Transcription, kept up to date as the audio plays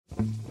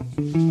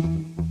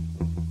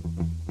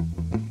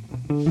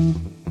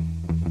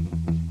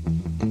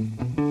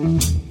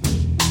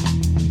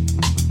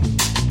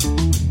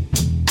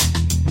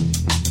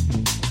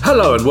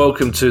Hello and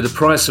welcome to The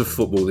Price of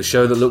Football, the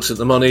show that looks at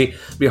the money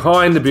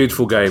behind the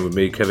beautiful game with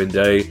me, Kevin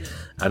Day,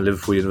 and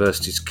Liverpool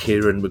University's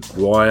Kieran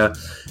Maguire.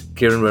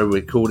 Kieran, we're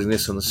recording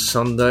this on a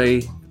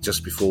Sunday,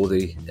 just before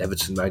the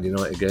Everton-Man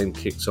United game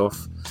kicks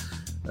off.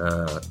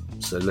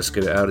 So let's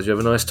get it out. Did you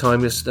have a nice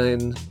time yesterday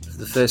in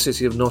the fair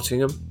city of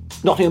Nottingham?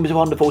 Nottingham is a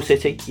wonderful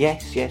city.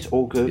 Yes,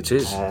 all good. It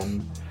is.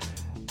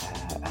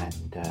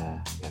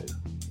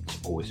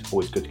 It's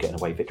always good to get an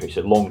away victory. It's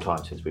a long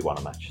time since we won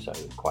a match, so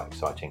quite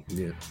exciting.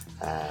 Yeah.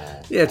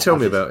 Tell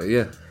me about it.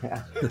 Yeah.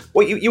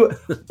 Well, you were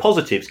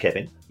positives,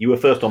 Kevin. You were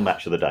first on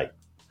match of the day.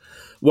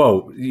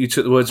 Well, you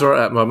took the words right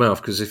out of my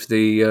mouth, because if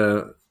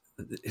the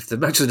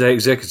match of the day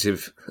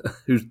executive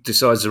who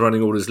decides the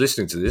running order is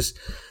listening to this,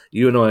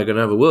 you and I are going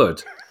to have a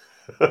word.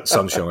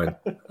 Sunshine,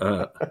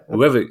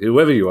 whoever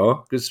you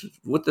are, because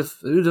for the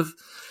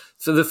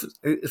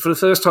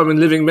first time in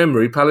living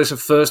memory, Palace are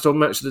first on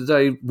match of the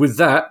day with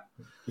that.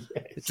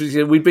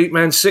 Yes. We beat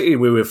Man City.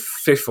 We were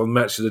fifth on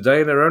match of the day,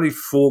 and there are only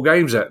 4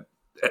 games at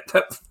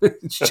that.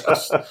 It's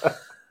just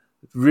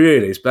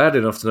really, it's bad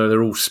enough to know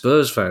they're all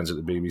Spurs fans at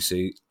the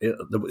BBC,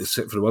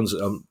 except for the ones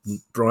that are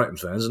Brighton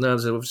fans, and now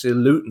there's obviously a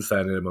Luton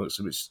fan in amongst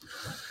them. It's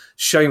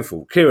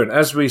shameful. Kieran,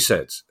 as we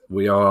said,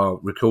 we are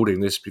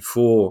recording this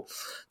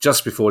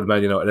just before the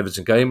Man United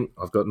Everton game.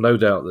 I've got no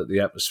doubt that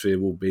the atmosphere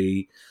will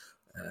be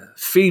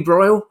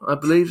febrile, I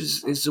believe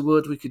is the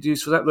word we could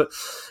use for that, but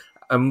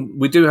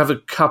we do have a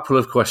couple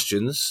of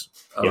questions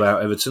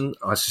about Everton.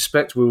 I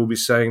suspect we will be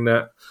saying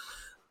that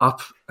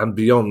up and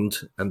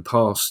beyond and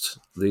past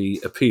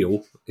the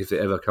appeal, if it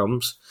ever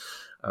comes.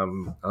 I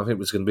think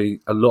there's going to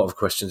be a lot of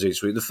questions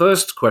each week. The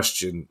first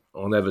question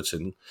on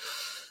Everton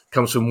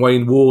comes from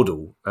Wayne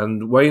Wardle.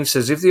 And Wayne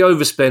says, if the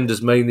overspend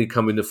has mainly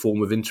come in the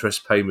form of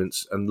interest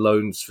payments and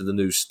loans for the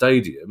new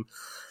stadium,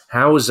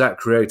 how has that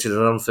created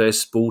an unfair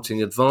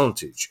sporting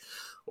advantage?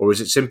 Or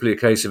is it simply a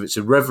case of it's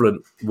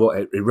irrelevant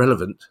what the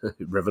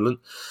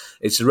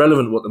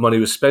money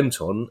was spent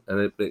on,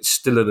 and it's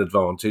still an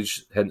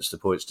advantage, hence the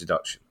points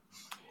deduction?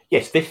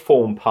 Yes, this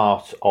formed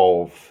part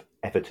of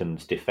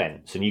Everton's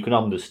defence, and you can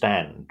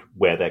understand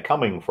where they're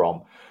coming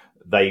from.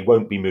 They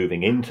won't be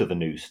moving into the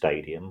new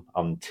stadium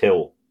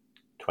until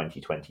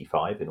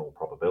 2025, in all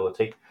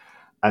probability,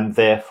 and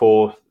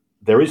therefore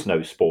there is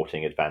no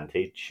sporting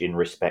advantage in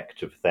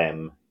respect of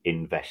them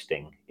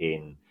investing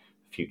in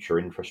future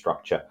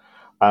infrastructure.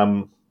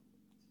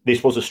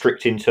 This was a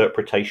strict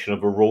interpretation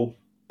of a rule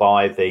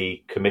by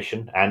the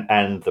Commission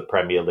and the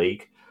Premier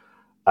League.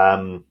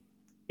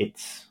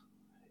 It's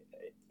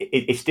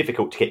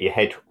difficult to get your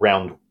head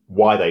round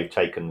why they've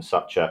taken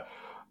such a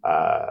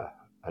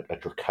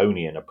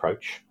draconian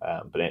approach,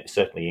 but it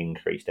certainly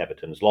increased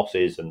Everton's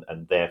losses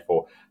and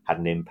therefore had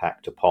an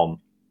impact upon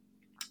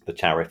the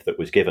tariff that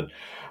was given.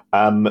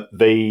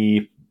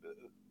 The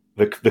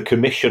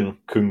Commission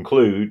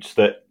concludes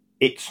that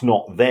it's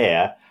not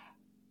there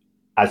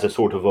as a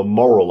sort of a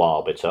moral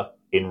arbiter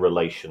in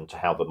relation to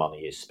how the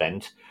money is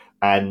spent,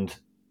 and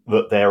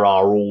that there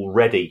are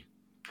already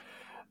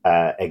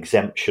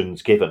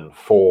exemptions given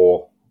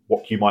for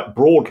what you might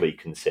broadly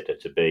consider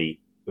to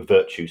be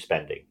virtue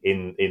spending,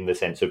 in the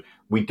sense of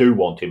we do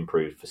want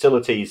improved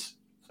facilities,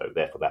 so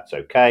therefore that's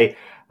okay.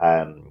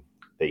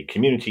 The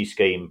community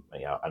scheme,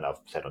 and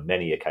I've said on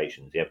many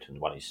occasions, the Everton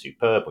one is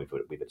superb.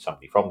 We've had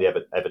somebody from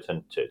the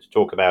Everton to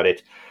talk about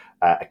it,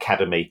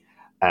 academy,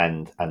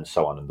 and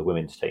so on, and the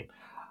women's team.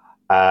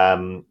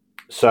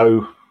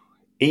 So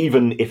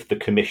even if the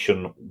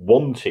Commission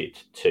wanted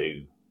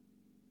to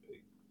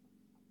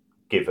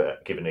give a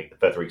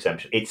further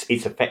exemption, it's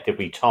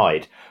effectively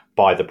tied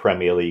by the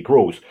Premier League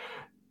rules.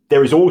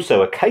 There is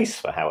also a case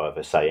for,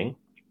 however, saying,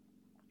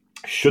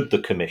 should the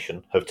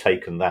Commission have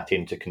taken that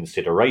into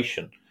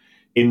consideration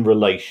in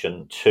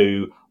relation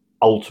to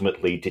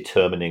ultimately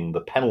determining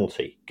the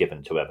penalty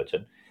given to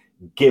Everton,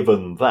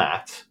 given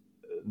that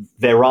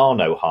there are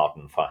no hard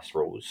and fast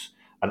rules.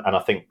 And I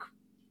think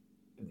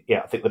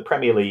the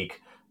Premier League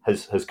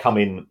has come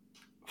in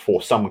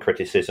for some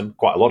criticism,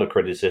 quite a lot of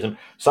criticism,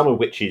 some of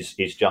which is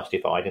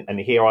justified. And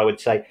here I would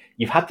say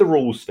you've had the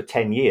rules for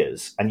 10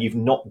 years and you've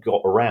not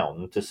got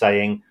around to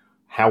saying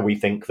how we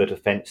think that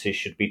offences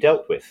should be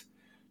dealt with.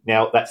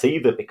 Now, that's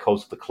either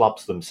because the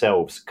clubs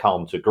themselves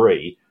can't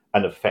agree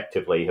and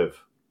effectively have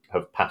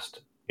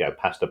passed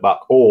a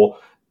buck, or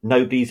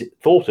nobody's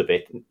thought of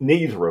it,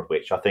 neither of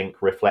which I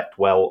think reflect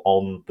well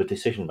on the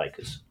decision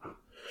makers.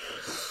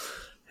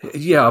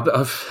 Yeah,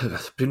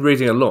 I've been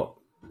reading a lot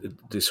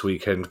this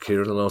weekend,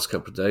 Kieran, the last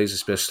couple of days,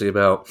 especially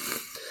about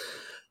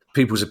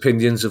people's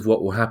opinions of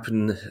what will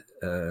happen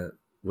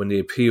when the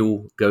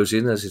appeal goes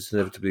in, as it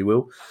inevitably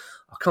will.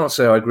 I can't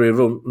say I agree with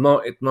all.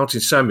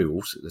 Martin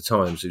Samuels at the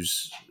Times,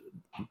 who's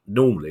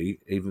normally,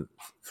 even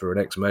for an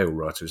ex-Mail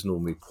writer, is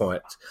normally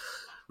quite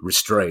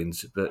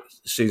restrained, but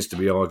seems to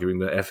be arguing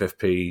that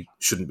FFP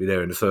shouldn't be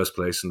there in the first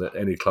place, and that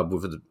any club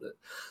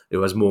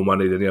who has more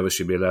money than the other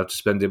should be allowed to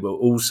spend it. But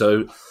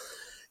also,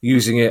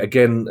 using it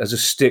again as a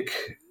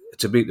stick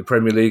to beat the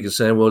Premier League and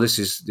saying, well, this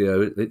is,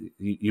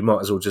 you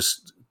might as well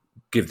just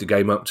give the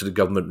game up to the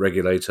government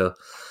regulator.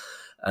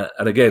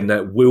 And again,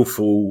 that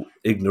willful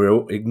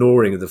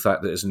ignoring of the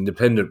fact that it's an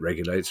independent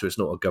regulator, it's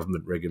not a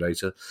government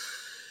regulator.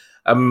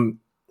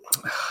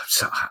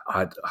 So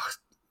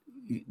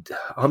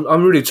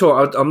I'm really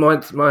torn.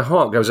 My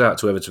heart goes out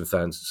to Everton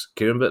fans,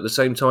 Kieran, but at the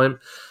same time,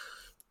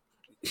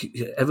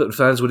 Everton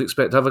fans would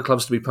expect other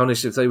clubs to be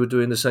punished if they were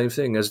doing the same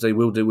thing, as they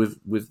will do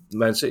with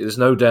Man City. There's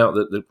no doubt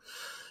that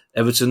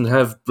Everton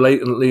have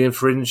blatantly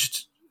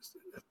infringed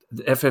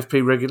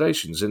FFP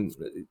regulations, and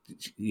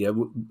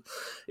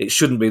it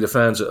shouldn't be the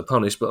fans that are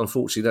punished, but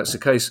unfortunately that's the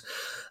case.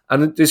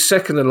 And the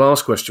second and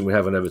last question we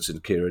have on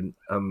Everton, Kieran,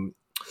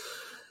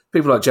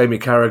 people like Jamie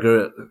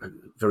Carragher are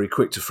very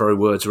quick to throw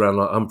words around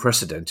like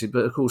unprecedented,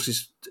 but of course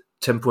his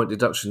 10-point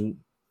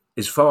deduction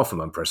is far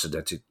from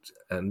unprecedented,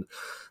 and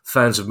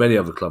fans of many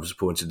other clubs have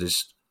pointed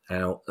this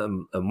out,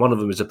 and one of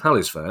them is a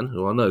Palace fan,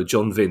 who I know,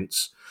 John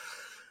Vince.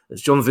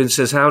 As John Vince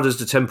says, how does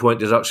the 10-point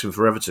deduction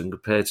for Everton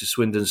compare to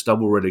Swindon's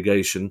double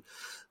relegation,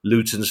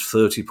 Luton's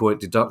 30-point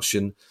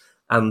deduction,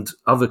 and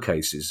other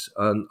cases?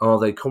 And are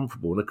they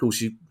comparable? And of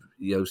course,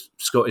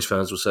 Scottish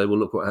fans will say, well,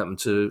 look what happened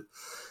to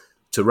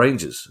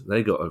Rangers.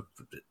 They got a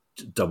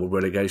double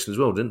relegation as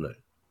well, didn't they?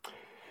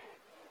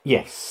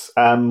 Yes.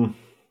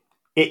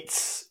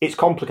 It's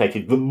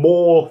complicated. The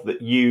more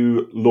that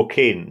you look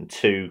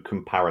into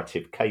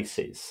comparative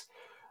cases,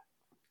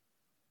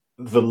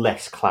 the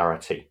less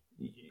clarity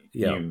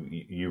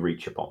you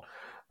reach upon.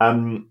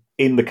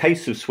 In the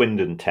case of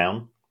Swindon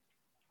Town,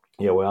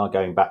 we are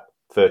going back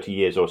 30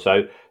 years or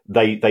so.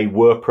 They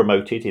were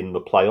promoted in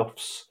the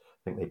playoffs.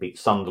 I think they beat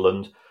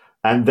Sunderland.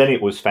 And then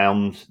it was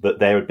found that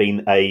there had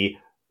been a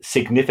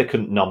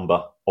significant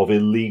number of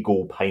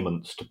illegal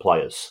payments to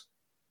players.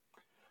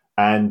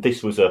 And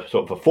this was a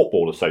sort of a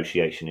football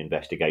association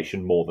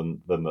investigation more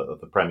than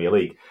the Premier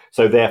League.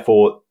 So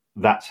therefore,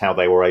 that's how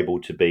they were able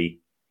to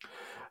be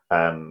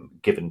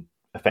given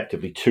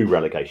effectively 2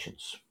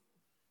 relegations.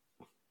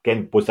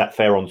 Again, was that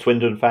fair on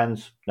Swindon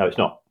fans? No, it's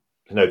not.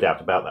 There's no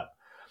doubt about that.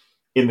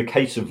 In the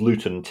case of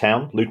Luton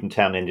Town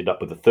ended up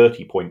with a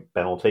 30-point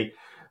penalty.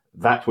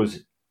 That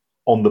was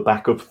on the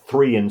back of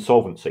 3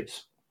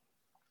 insolvencies.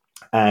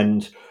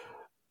 And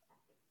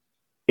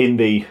in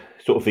the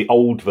sort of the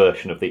old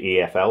version of the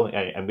EFL,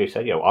 and we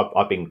said,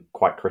 I've been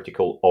quite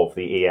critical of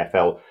the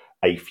EFL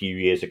a few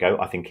years ago.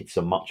 I think it's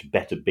a much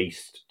better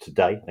beast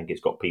today. I think it's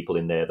got people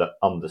in there that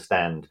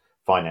understand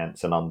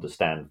finance and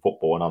understand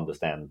football and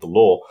understand the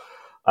law,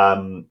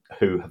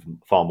 who have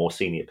far more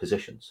senior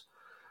positions.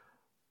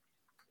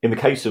 In the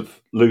case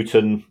of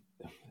Luton,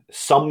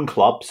 some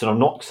clubs, and I'm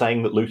not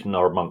saying that Luton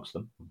are amongst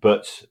them,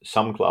 but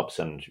some clubs,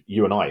 and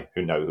you and I,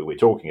 who know who we're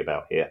talking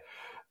about here,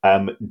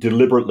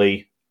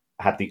 deliberately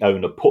had the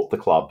owner put the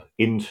club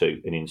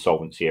into an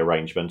insolvency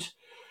arrangement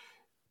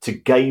to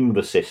game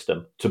the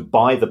system, to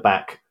buy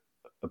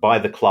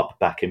the club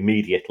back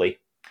immediately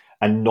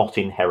and not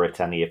inherit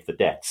any of the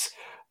debts.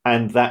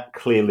 And that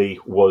clearly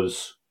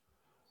was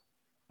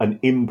an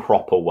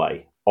improper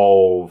way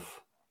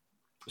of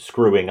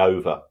screwing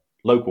over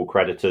local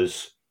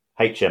creditors,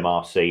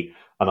 HMRC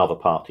and other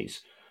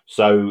parties.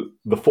 So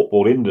the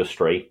football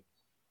industry,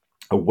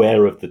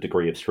 aware of the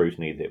degree of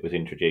scrutiny that was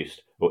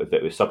introduced, or that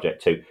it was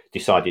subject to,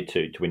 decided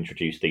to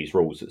introduce these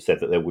rules that said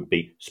that there would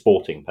be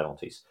sporting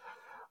penalties.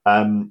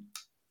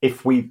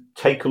 If we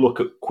take a look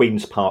at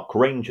Queen's Park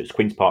Rangers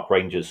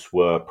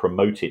were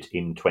promoted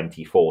in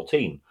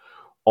 2014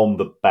 on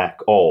the back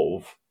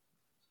of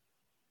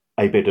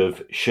a bit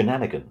of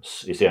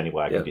shenanigans, is the only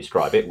way I can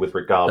describe it, with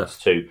regards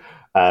to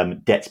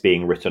debts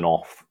being written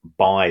off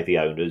by the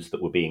owners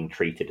that were being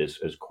treated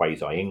as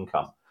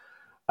quasi-income.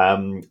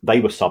 They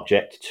were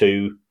subject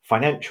to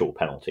financial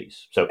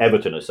penalties. So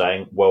Everton are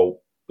saying,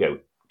 well,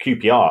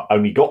 QPR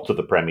only got to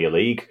the Premier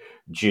League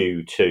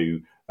due to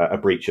a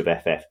breach of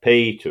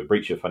FFP, to a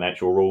breach of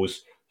financial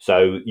rules.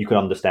 So you can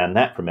understand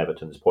that from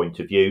Everton's point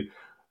of view.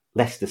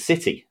 Leicester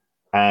City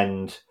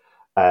and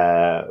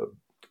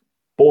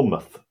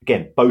Bournemouth,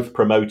 again, both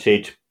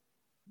promoted.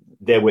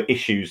 There were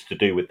issues to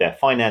do with their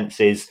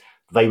finances.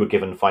 They were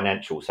given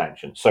financial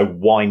sanctions. So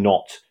why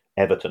not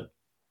Everton?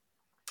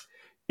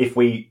 If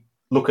we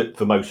look at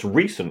the most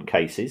recent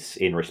cases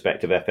in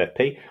respect of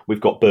FFP, we've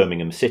got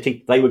Birmingham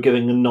City. They were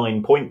given a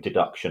 9-point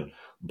deduction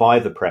by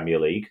the Premier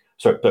League,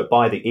 but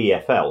by the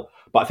EFL.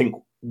 But I think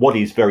what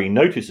is very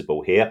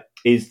noticeable here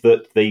is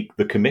that the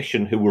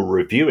commission who were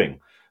reviewing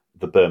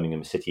the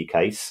Birmingham City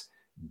case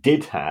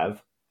did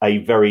have a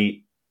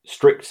very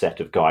strict set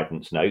of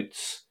guidance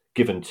notes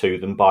given to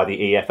them by the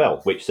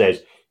EFL, which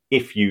says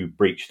if you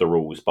breach the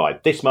rules by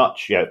this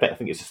much, I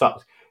think it's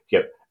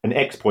an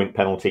X point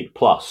penalty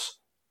plus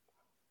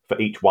for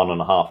each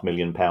 £1.5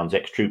 million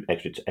extra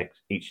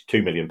each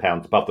 £2 million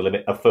above the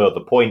limit, a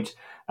further point,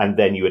 and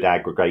then you had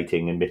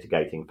aggregating and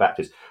mitigating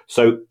factors.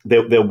 So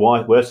there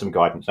were some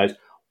guidance notes.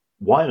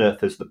 Why on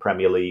earth has the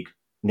Premier League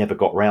never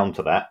got round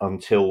to that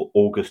until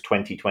August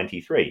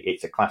 2023?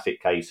 It's a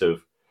classic case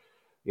of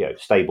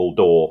stable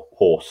door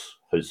horse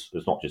has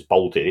not just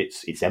bolted;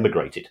 it's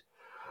emigrated.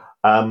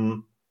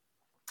 In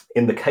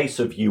the case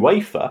of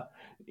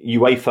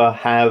UEFA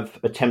have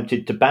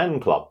attempted to ban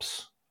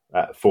clubs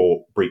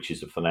for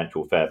breaches of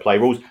financial fair play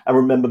rules. And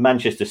remember,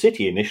 Manchester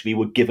City initially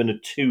were given a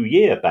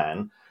 2-year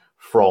ban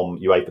from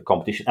UEFA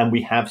competition, and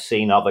we have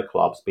seen other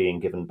clubs being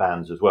given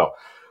bans as well.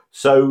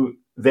 So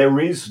there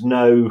is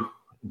no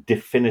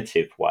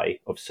definitive way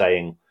of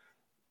saying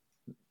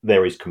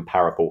there is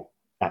comparable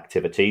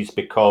activities,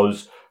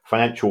 because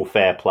financial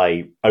fair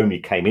play only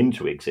came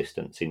into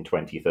existence in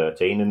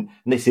 2013, and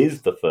this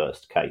is the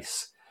first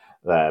case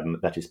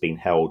that has been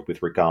held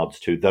with regards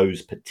to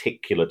those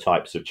particular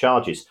types of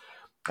charges.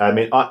 I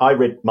mean, I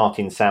read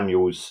Martin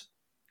Samuel's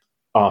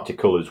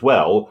article as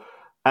well,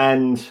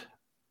 and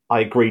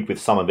I agreed with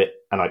some of it,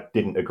 and I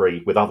didn't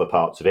agree with other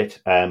parts of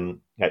it. For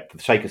the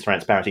sake of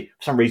transparency,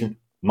 for some reason,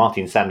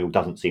 Martin Samuel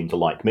doesn't seem to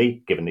like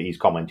me, given that he's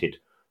commented.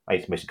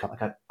 I've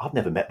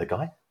never met the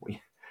guy,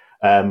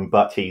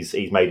 but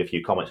he's made a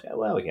few comments.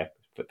 Well, yeah,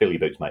 fill your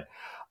boots, mate.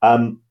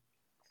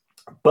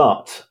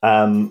 But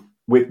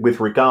with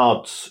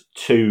regards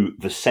to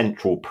the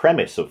central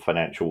premise of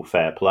financial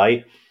fair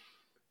play,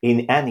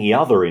 in any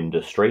other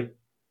industry,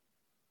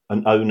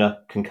 an owner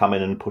can come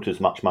in and put as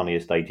much money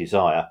as they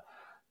desire.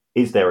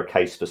 Is there a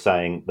case for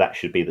saying that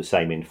should be the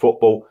same in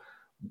football?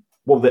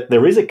 Well,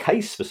 there is a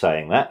case for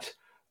saying that,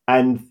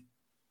 and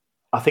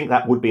I think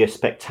that would be a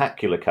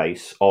spectacular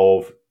case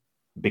of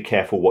be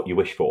careful what you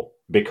wish for,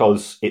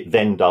 because it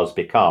then does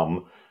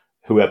become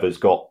whoever's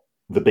got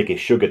the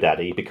biggest sugar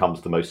daddy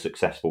becomes the most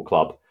successful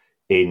club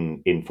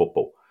in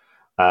football.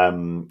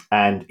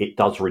 And it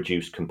does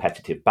reduce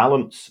competitive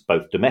balance,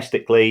 both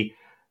domestically.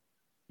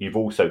 You've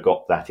also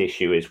got that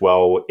issue as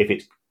well.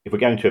 If we're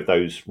going to have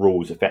those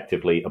rules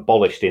effectively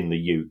abolished in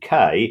the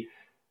UK,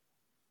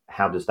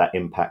 how does that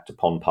impact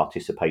upon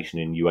participation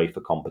in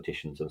UEFA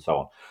competitions and so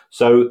on?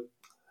 So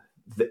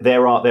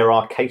there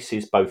are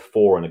cases both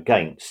for and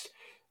against.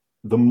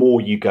 The more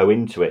you go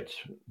into it,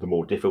 the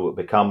more difficult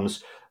it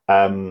becomes.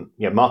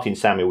 Martin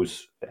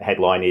Samuel's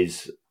headline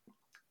is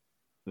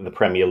the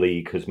Premier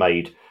League has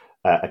made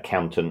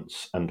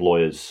accountants and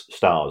lawyers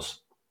stars.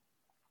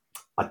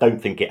 I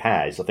don't think it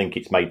has. I think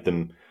it's made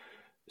them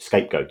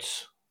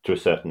scapegoats to a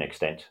certain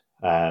extent,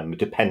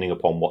 depending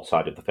upon what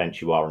side of the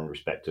fence you are in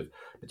respect of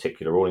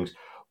particular rulings.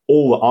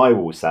 All that I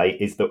will say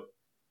is that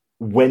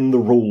when the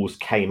rules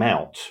came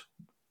out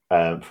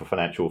for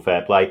financial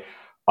fair play,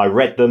 I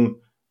read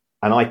them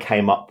and I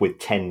came up with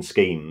 10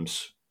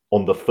 schemes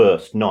on the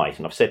first night.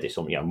 And I've said this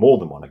on more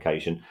than one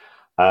occasion.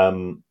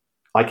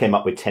 I came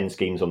up with 10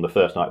 schemes on the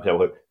first night.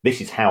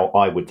 This is how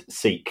I would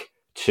seek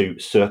to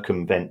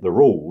circumvent the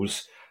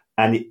rules.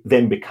 And it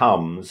then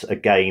becomes a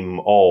game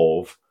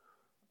of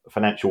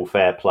financial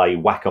fair play,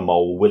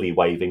 whack-a-mole,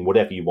 willy-waving,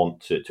 whatever you want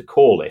to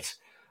call it.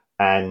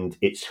 And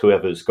it's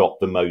whoever's got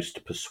the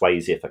most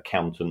persuasive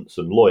accountants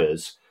and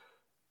lawyers.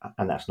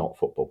 And that's not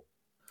football.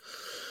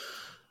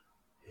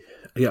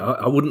 Yeah,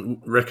 I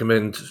wouldn't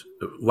recommend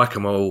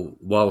whack-a-mole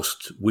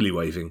whilst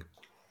willy-waving.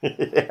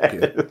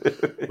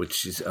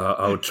 Which is,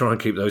 I would try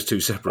and keep those two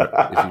separate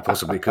if you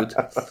possibly could.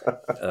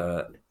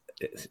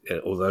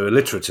 Although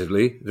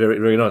alliteratively, very,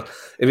 very nice.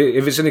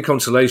 If it's any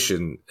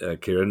consolation,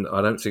 Kieran,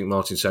 I don't think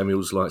Martin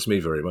Samuels likes me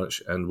very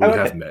much, and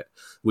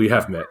we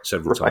have met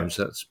several times.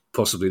 That's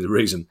possibly the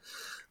reason.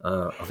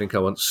 I think I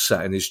once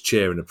sat in his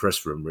chair in a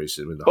press room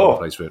recently when the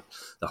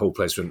whole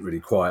place went really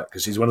quiet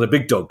because he's one of the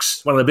big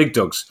dogs.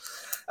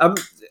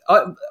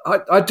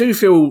 I do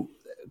feel,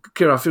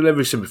 Kieran, I feel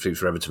every sympathy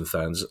for Everton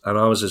fans, and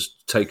I was as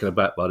taken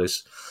aback by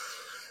this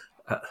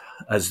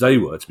as they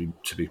were,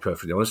 to be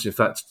perfectly honest. In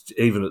fact,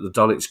 even at the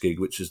Dulwich gig,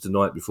 which was the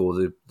night before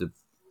the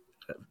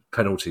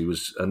penalty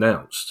was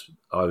announced,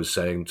 I was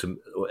saying to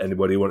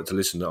anybody who wanted to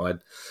listen that I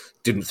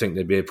didn't think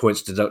there'd be a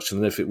points deduction,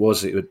 and if it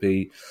was, it would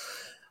be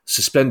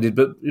suspended.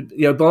 But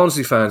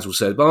Barnsley fans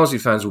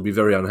will be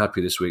very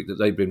unhappy this week that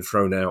they've been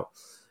thrown out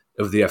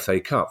of the FA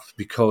Cup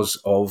because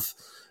of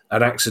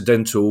an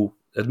accidental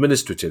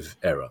administrative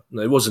error.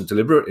 It wasn't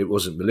deliberate, it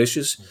wasn't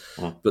malicious,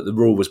 but the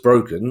rule was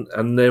broken,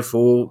 and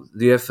therefore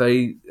the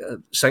FA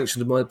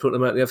sanctioned them by putting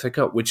them out of the FA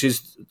Cup, which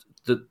is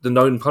the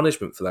known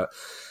punishment for that.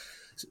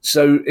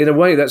 So in a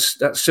way, that's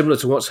similar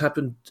to what's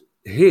happened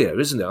here,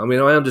 isn't it? I mean,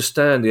 I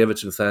understand the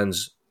Everton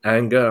fans'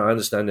 anger, I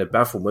understand their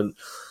bafflement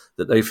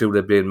that they feel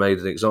they're being made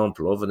an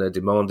example of, and they're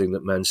demanding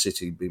that Man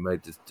City be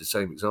made the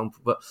same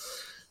example, but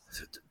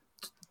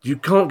you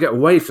can't get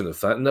away from the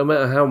fact, no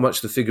matter how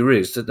much the figure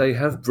is, that they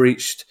have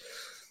breached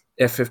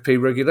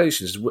FFP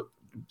regulations.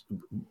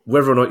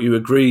 Whether or not you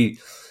agree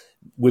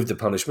with the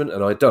punishment,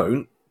 and I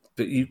don't,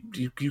 but you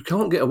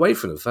can't get away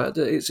from the fact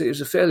that it's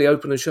a fairly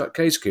open and shut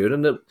case, Kieran,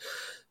 and that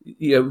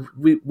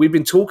we've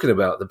been talking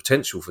about the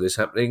potential for this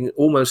happening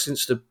almost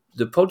since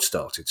the pod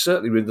started.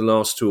 Certainly in the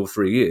last 2 or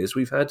 3 years,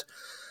 we've had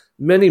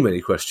many, many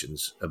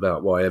questions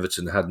about why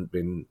Everton hadn't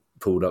been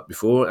pulled up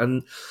before,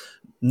 and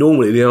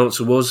normally the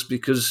answer was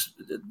because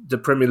the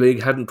Premier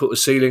League hadn't put a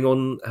ceiling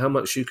on how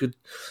much you could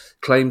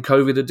claim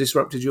COVID had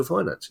disrupted your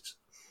finances.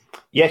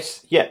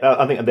 Yes, yeah.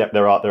 I think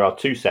there are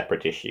two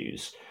separate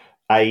issues.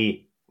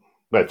 Three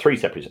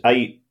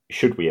separate.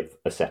 Should we have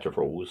a set of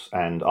rules,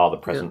 and are the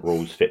Yeah, present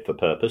rules fit for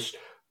purpose?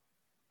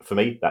 For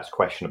me, that's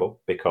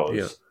questionable yeah,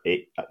 because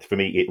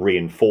it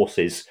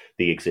reinforces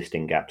the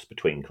existing gaps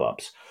between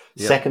clubs.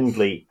 yeah.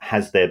 Secondly,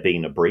 has there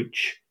been a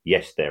breach?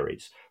 Yes, there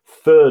is.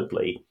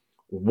 Thirdly,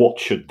 what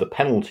should the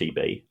penalty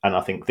be? And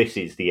I think this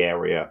is the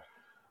area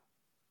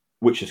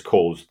which has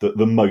caused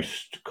the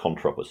most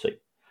controversy.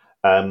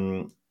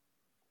 Um,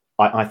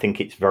 I think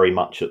it's very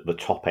much at the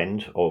top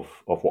end of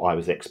what I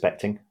was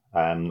expecting.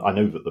 I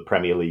know that the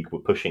Premier League were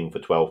pushing for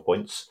 12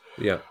 points.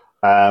 Yeah.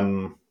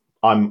 Um,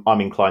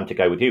 I'm inclined to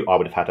go with you. I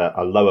would have had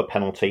a lower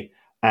penalty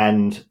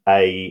and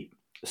a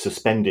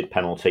suspended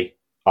penalty.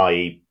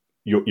 I.e.,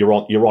 you're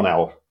on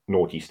our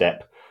naughty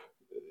step.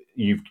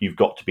 You've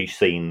got to be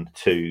seen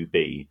to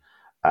be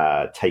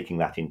taking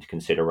that into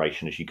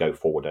consideration as you go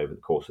forward over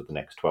the course of the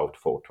next 12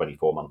 to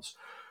 24 months.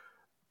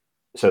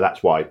 So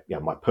that's why,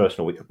 my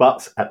personal.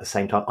 But at the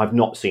same time, I've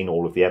not seen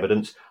all of the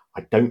evidence.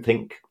 I don't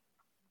think.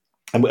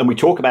 And we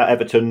talk about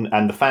Everton,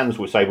 and the fans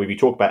will say, well, if you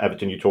talk about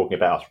Everton, you're talking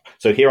about us.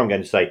 So here I'm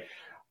going to say,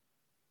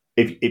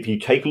 if you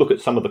take a look at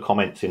some of the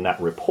comments in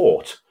that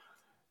report,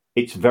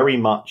 it's very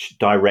much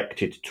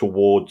directed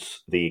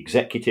towards the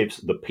executives,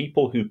 the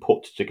people who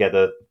put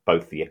together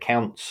both the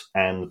accounts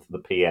and the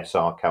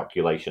PSR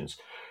calculations.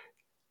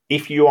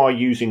 If you are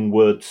using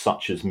words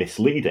such as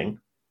misleading,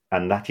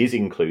 and that is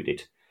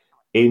included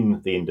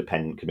in the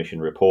Independent Commission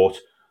report,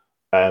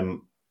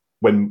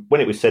 when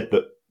it was said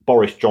that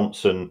Boris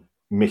Johnson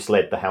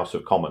misled the House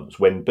of Commons,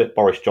 when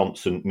Boris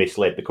Johnson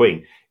misled the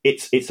Queen,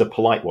 it's a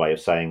polite way of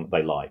saying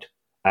they lied,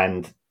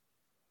 and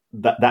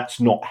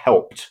that's not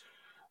helped.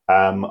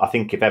 I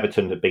think if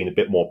Everton had been a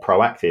bit more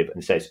proactive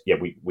and says, yeah,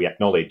 we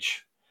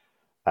acknowledge,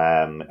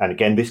 and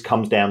again, this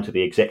comes down to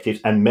the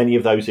executives, and many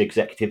of those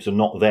executives are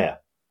not there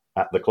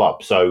at the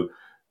club. So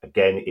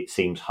again, it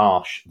seems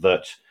harsh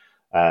that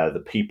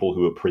the people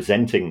who are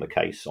presenting the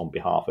case on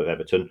behalf of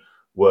Everton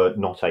were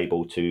not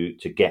able to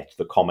get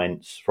the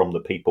comments from the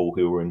people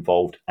who were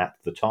involved at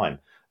the time.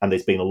 And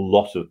there's been a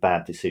lot of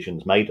bad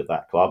decisions made at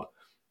that club.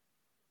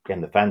 Again,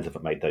 the fans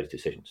haven't made those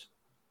decisions.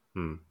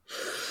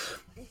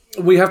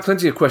 We have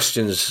plenty of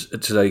questions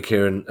today,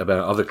 Kieran,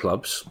 about other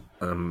clubs.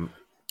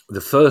 The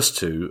first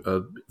two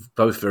are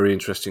both very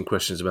interesting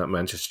questions about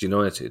Manchester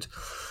United.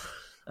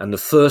 And the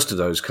first of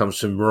those comes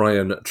from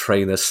Ryan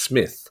Trainer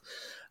Smith.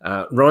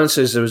 Ryan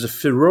says there was a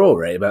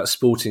furore about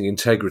sporting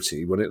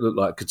integrity when it looked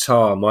like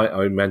Qatar might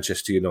own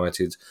Manchester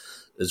United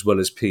as well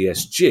as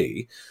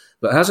PSG.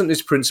 But hasn't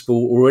this principle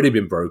already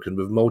been broken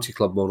with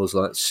multi-club models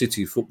like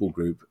City Football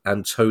Group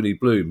and Tony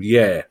Bloom?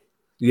 Yeah,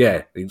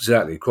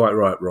 exactly. Quite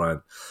right,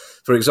 Ryan.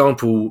 For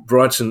example,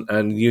 Brighton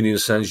and Union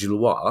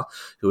Saint-Gilloise,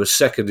 who are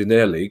second in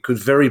their league, could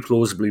very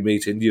plausibly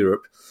meet in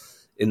Europe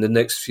in the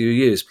next few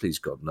years, please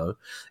God, no.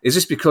 Is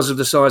this because of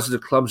the size of the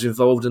clubs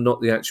involved and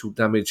not the actual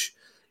damage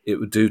it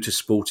would do to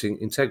sporting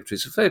integrity?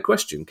 It's a fair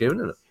question, Kieran,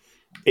 isn't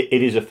it?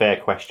 It is a fair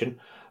question.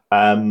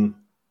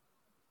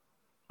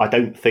 I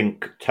don't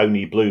think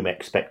Tony Bloom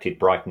expected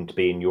Brighton to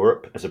be in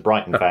Europe. As a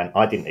Brighton fan,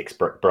 I didn't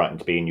expect Brighton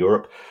to be in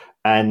Europe.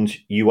 And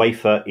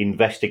UEFA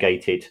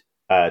investigated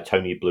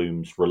Tony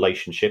Bloom's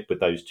relationship with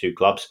those two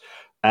clubs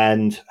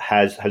and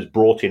has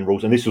brought in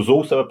rules. And this was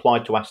also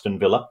applied to Aston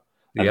Villa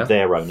and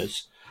their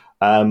owners.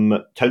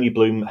 Tony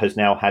Bloom has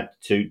now had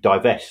to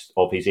divest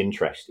of his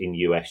interest in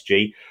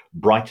USG.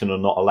 Brighton are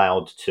not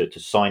allowed to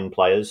sign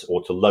players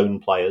or to loan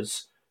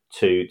players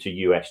to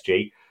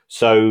USG.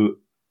 So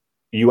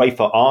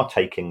UEFA are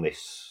taking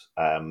this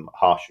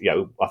harsh,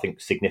 I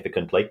think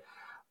significantly.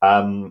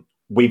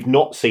 We've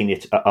not seen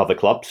it at other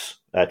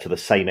clubs to the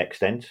same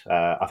extent.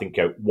 I think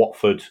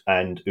Watford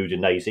and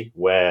Udinese,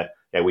 where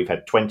we've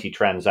had 20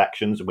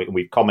 transactions, and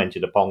we've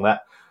commented upon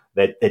that.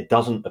 There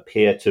doesn't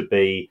appear to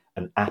be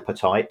an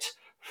appetite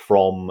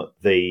from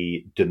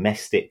the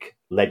domestic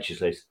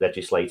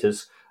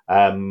legislators.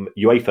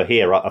 UEFA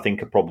here, I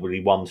think, are probably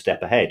one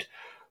step ahead.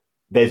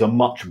 There's a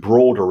much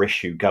broader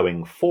issue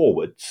going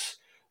forwards,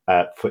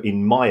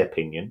 in my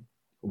opinion,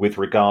 with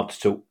regards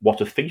to what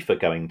are FIFA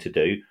going to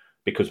do,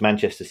 because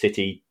Manchester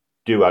City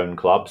do own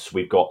clubs.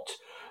 We've got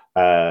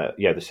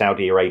the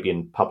Saudi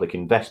Arabian Public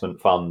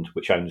Investment Fund,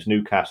 which owns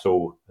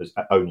Newcastle,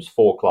 owns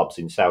 4 clubs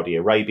in Saudi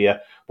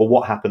Arabia. But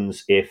what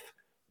happens if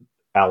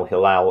Al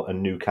Hilal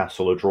and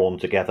Newcastle are drawn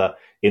together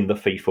in the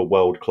FIFA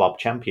World Club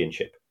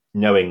Championship?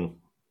 Knowing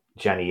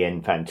Gianni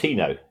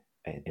Infantino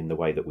in the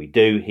way that we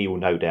do, he will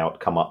no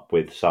doubt come up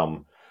with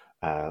some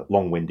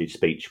long-winded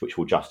speech which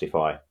will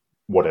justify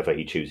whatever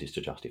he chooses to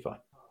justify.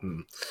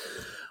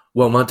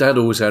 Well, my dad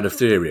always had a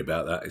theory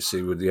about that. You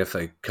see, with the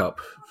FA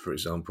Cup, for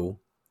example,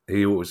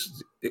 he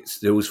always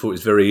thought it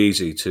was very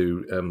easy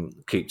to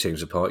keep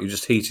teams apart. You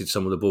just heated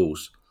some of the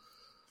balls,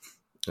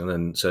 and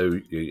then so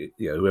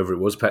whoever it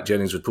was, Pat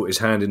Jennings would put his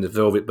hand in the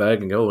velvet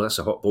bag and go, "Oh, that's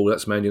a hot ball.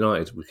 That's Man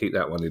United. We'll keep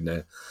that one in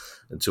there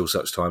until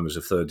such time as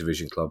a third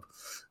division club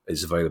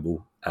is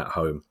available at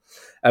home."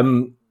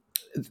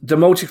 The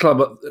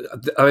multi-club,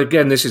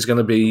 again, this is going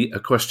to be a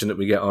question that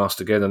we get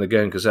asked again and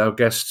again because our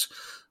guests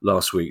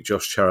last week,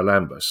 Josh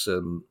Charalambos,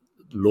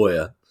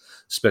 lawyer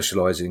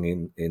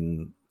specialising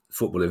in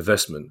football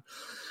investment,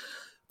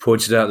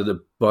 pointed out that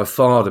by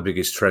far the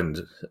biggest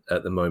trend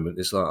at the moment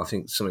is I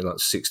think something like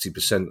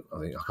 60%.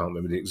 I can't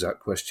remember the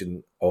exact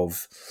question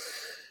of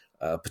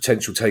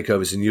potential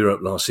takeovers in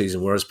Europe last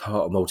season were as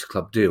part of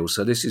multi-club deals.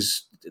 So this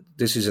is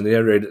an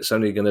area that's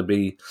only going to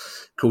be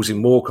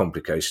causing more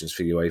complications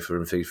for UEFA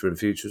and FIFA in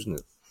future, isn't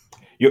it?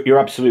 You're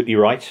absolutely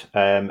right,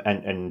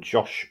 and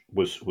Josh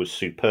was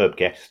superb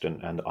guest,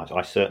 and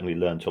I certainly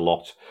learnt a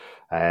lot,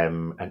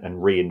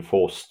 and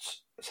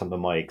reinforced some of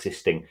my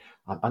existing.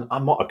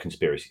 I'm not a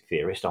conspiracy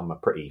theorist. I'm a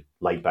pretty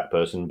laid back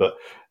person, but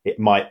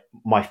my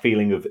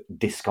feeling of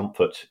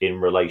discomfort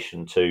in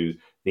relation to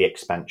the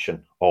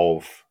expansion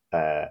of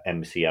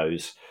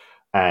MCOs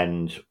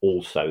and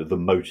also the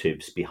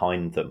motives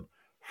behind them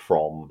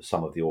from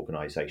some of the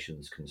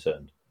organisations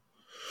concerned.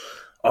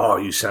 Oh,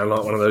 you sound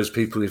like one of those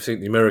people who think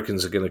the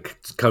Americans are going to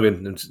come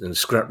in and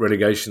scrap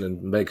relegation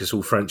and make us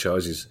all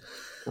franchises.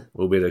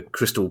 We'll be the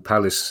Crystal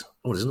Palace.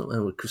 Oh, isn't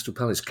it? Crystal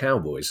Palace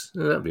Cowboys.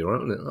 Yeah, that'd be all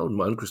right, wouldn't it? I wouldn't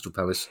mind Crystal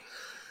Palace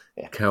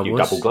Cowboys. You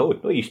double glow.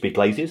 Well, it used to be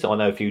Glazers. I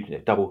know a few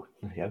double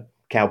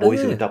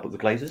Cowboys who are double the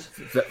Glazers.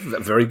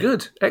 Very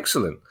good.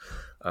 Excellent.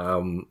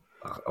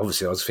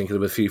 Obviously, I was thinking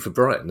of a few for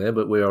Brighton there,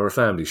 but we are a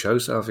family show,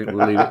 so I think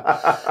we'll leave it.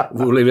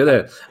 We'll leave it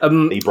there.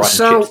 The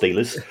Brighton Chip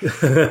Stealers.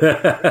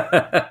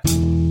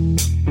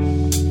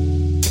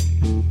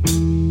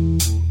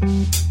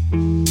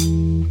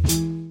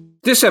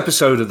 This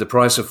episode of The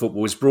Price of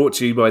Football is brought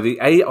to you by the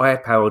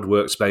AI-powered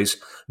workspace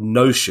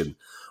Notion.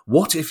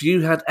 What if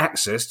you had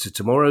access to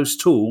tomorrow's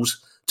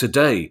tools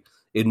today?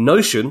 In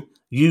Notion,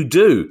 you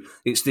do.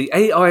 It's the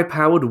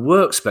AI-powered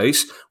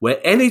workspace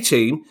where any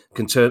team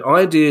can turn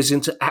ideas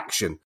into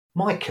action.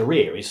 My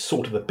career is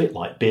sort of a bit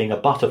like being a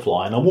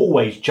butterfly, and I'm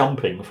always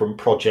jumping from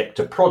project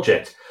to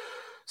project.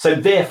 So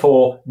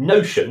therefore,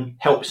 Notion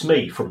helps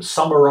me from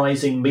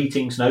summarising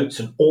meetings notes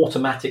and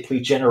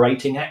automatically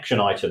generating action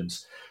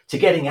items to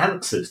getting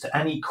answers to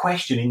any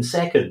question in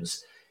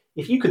seconds.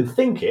 If you can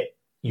think it,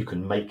 you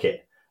can make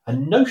it.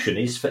 And Notion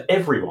is for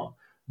everyone,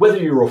 whether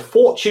you're a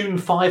Fortune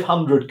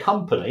 500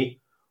 company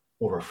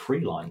or a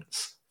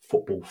freelance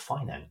football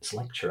finance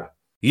lecturer.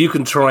 You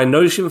can try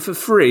Notion for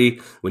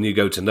free when you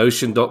go to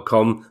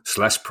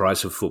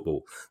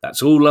notion.com/priceoffootball.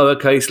 That's all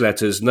lowercase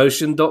letters,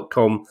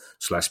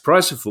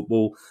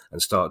 notion.com/priceoffootball,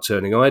 and start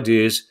turning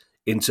ideas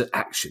into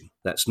action.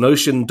 That's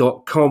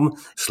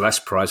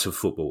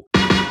notion.com/priceoffootball.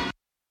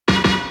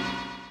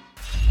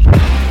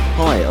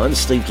 Hi, I'm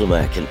Steve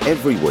Lamack, and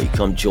every week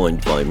I'm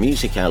joined by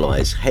Music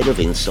Ally's Head of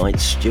Insight,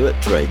 Stuart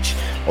Dredge,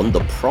 on The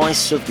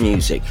Price of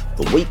Music,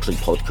 the weekly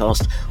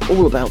podcast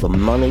all about the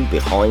money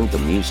behind the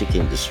music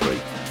industry.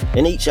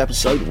 In each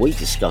episode, we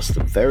discuss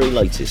the very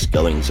latest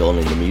goings-on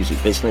in the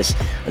music business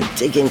and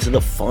dig into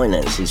the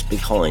finances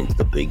behind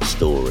the big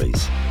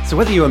stories. So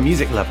whether you're a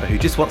music lover who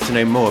just wants to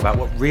know more about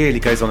what really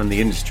goes on in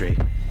the industry,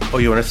 or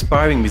you're an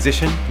aspiring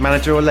musician,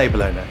 manager or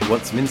label owner who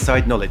wants some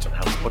inside knowledge on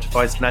how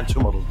Spotify's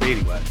financial model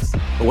really works,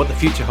 or what the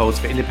future holds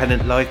for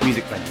independent live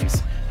music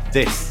venues,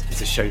 this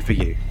is a show for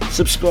you.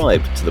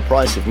 Subscribe to The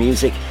Price of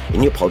Music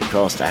in your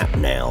podcast app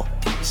now.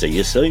 See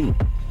you soon.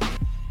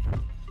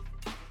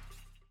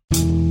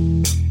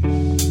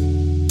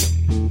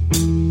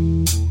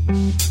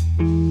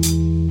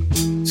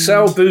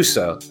 Sal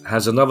Busa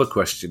has another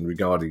question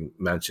regarding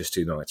Manchester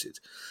United.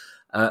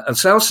 And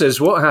Sal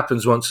says, what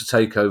happens once the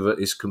takeover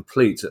is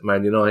complete at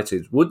Man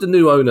United? Would the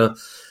new owner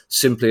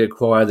simply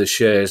acquire the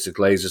shares the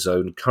Glazers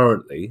own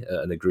currently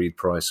at an agreed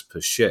price per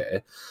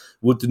share?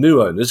 Would the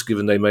new owners,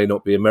 given they may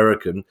not be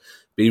American,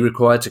 be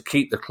required to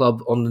keep the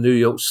club on the New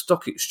York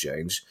Stock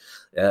Exchange?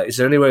 Is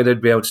there any way they'd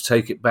be able to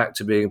take it back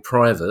to being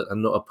private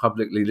and not a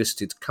publicly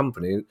listed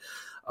company?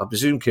 I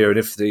presume, Kieran,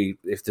 if the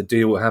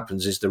deal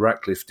happens is the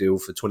Ratcliffe deal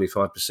for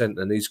 25%,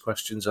 then these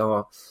questions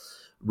are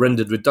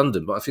rendered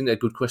redundant. But I think they're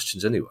good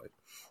questions anyway.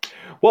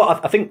 Well,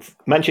 I think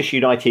Manchester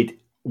United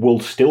will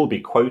still be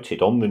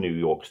quoted on the New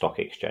York Stock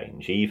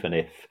Exchange, even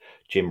if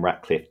Jim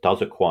Ratcliffe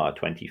does acquire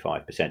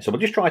 25%. So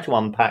we'll just try to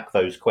unpack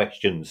those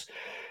questions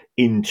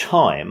in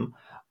time.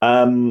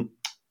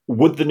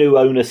 Would the new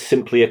owner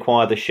simply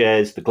acquire the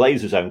shares the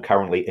Glazers own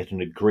currently at an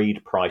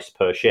agreed price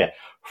per share?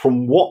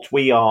 From what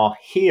we are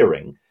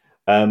hearing,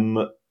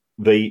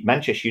 the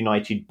Manchester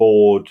United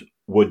board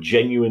were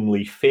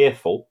genuinely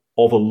fearful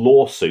of a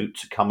lawsuit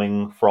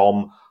coming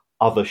from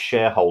other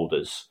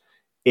shareholders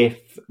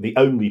if the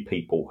only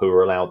people who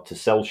were allowed to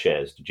sell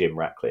shares to Jim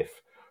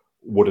Ratcliffe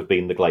would have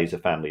been the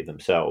Glazer family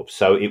themselves.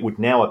 So it would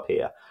now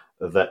appear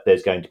that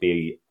there's going to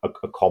be a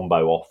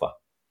combo offer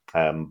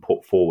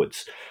put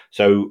forwards.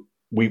 So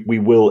we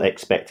will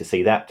expect to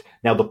see that.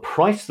 Now, the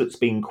price that's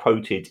being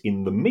quoted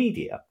in the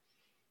media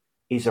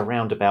is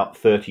around about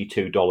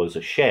 $32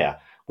 a share,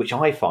 which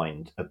I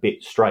find a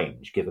bit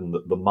strange, given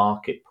that the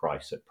market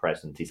price at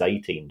present is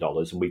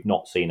 $18, and we've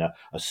not seen a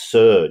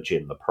surge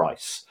in the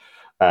price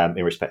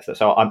in respect to that.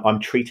 So I'm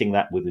treating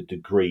that with a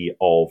degree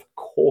of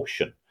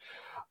caution.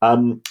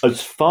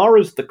 As far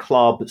as the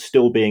club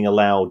still being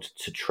allowed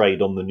to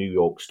trade on the New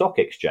York Stock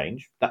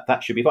Exchange,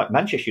 that should be fine.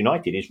 Manchester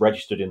United is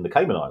registered in the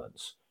Cayman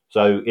Islands.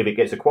 So if it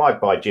gets acquired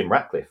by Jim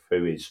Ratcliffe,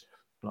 who is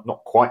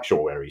not quite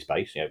sure where he's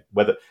based, and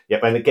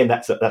again,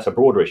 that's a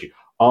broader issue.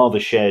 Are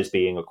the shares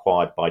being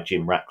acquired by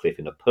Jim Ratcliffe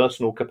in a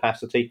personal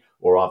capacity,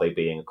 or are they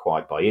being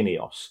acquired by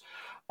Ineos?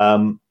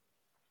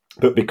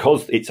 But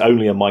because it's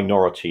only a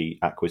minority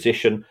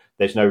acquisition,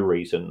 there's no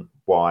reason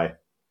why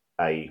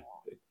a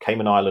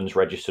Cayman Islands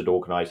registered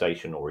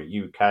organisation or a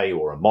UK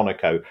or a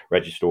Monaco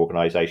registered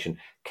organisation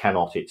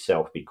cannot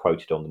itself be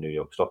quoted on the New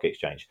York Stock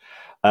Exchange.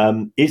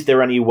 Is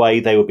there any way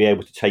they will be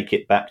able to take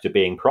it back to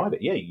being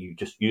private? Yeah, you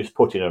just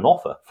put in an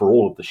offer for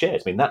all of the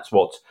shares. I mean, that's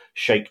what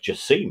Sheikh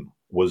Jassim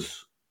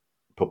was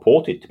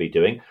purported to be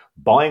doing,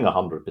 buying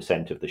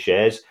 100% of the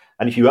shares.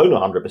 And if you own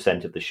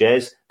 100% of the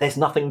shares, there's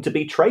nothing to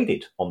be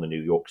traded on the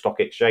New York Stock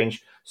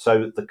Exchange,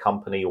 so the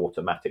company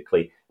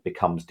automatically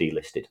becomes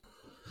delisted.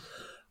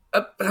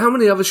 How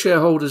many other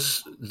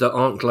shareholders that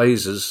aren't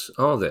Glazers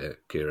are there,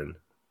 Kieran?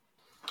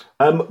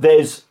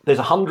 There's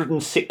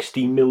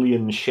 160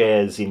 million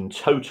shares in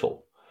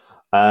total.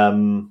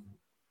 The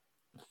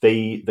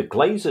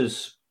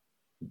Glazers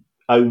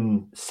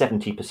own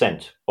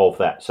 70% of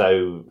that.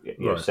 So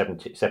Right.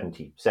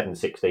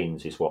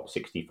 7/16 is what,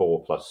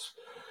 64 plus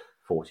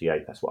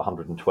 48, that's what,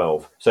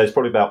 112. So it's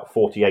probably about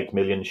 48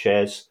 million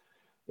shares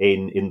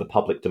in the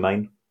public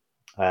domain.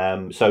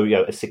 So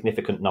a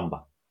significant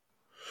number.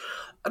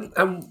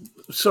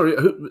 Sorry,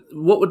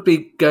 what would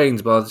be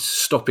gained by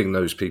stopping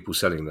those people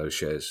selling those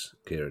shares,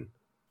 Kieran?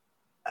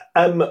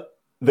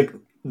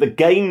 The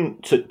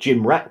gain to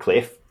Jim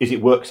Ratcliffe is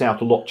it works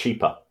out a lot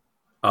cheaper.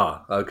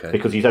 Okay.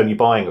 Because he's only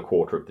buying a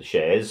quarter of the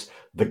shares.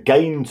 The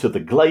gain to the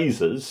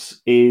Glazers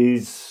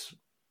is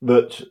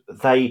that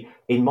they,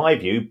 in my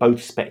view,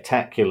 both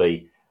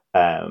spectacularly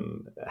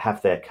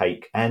have their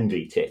cake and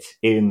eat it,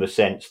 in the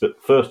sense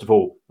that, first of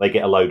all, they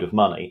get a load of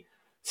money.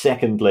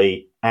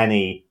 Secondly,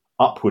 any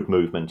upward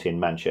movement in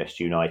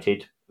Manchester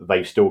United,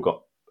 they've still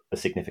got a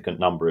significant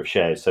number of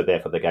shares, so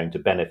therefore they're going to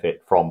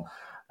benefit from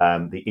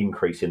the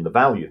increase in the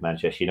value of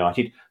Manchester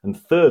United. And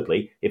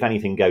thirdly, if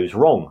anything goes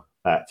wrong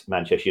at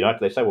Manchester United,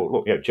 they say, well,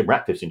 look, Jim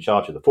Ratcliffe's in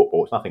charge of the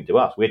football. It's nothing to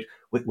us.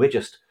 We're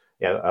just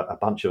a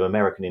bunch of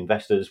American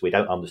investors. We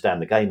don't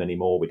understand the game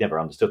anymore. We never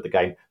understood the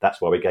game. That's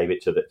why we gave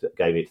it to the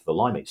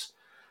Limeys.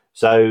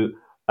 So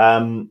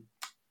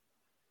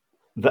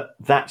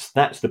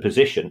that's the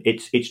position.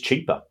 It's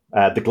cheaper.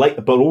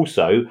 But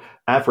also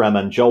Avram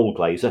and Joel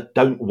Glazer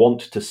don't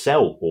want to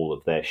sell all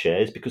of their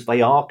shares because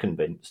they are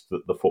convinced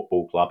that the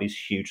football club is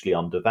hugely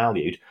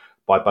undervalued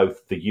by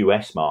both the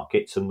US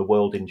markets and the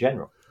world in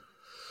general.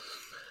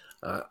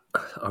 I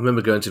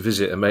remember going to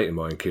visit a mate of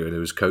mine, Kieran, who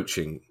was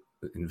coaching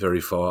in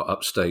very far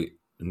upstate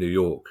New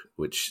York,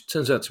 which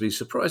turns out to be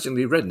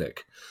surprisingly redneck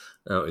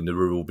out in the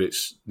rural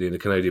bits near the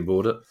Canadian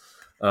border.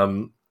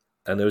 And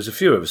there was a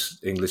few of us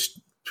English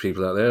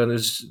people out there, and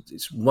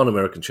it's one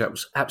American chap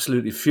was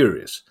absolutely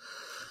furious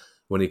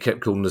when he kept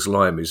calling us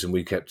limeys and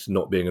we kept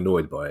not being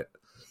annoyed by it.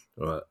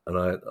 Right.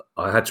 And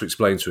I had to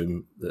explain to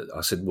him that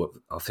I said,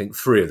 I think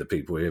 3 of the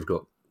people here have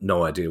got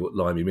no idea what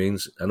limey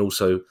means, and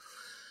also,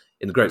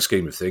 in the great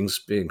scheme of things,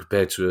 being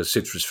compared to a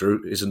citrus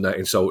fruit isn't that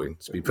insulting,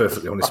 to be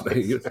perfectly honest,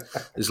 mate.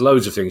 There's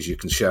loads of things you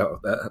can shout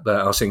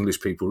about us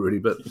English people, really,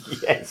 but...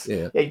 Yes.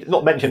 Yeah,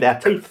 not mentioned our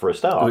teeth for a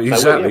start. Well,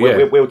 exactly,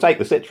 so, we'll take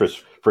the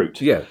citrus fruit.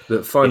 Yeah,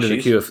 but finding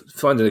a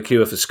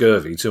cure for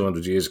scurvy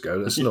 200 years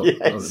ago, that's not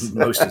the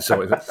most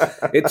insulting.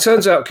 It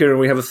turns out, Kieran,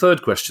 we have a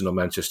third question on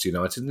Manchester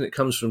United, and it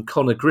comes from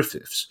Connor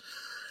Griffiths.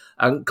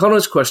 And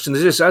Connor's question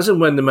is this: as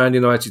and when the Man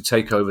United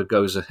takeover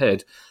goes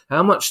ahead,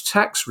 how much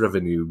tax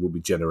revenue will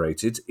be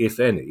generated, if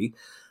any?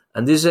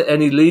 And is there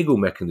any legal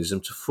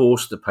mechanism to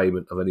force the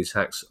payment of any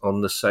tax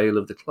on the sale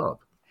of the club?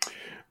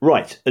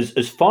 Right.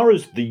 As far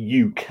as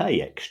the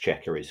UK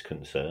exchequer is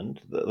concerned,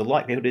 the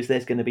likelihood is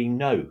there's going to be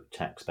no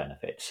tax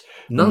benefits.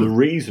 No. And the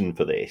reason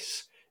for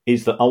this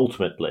is that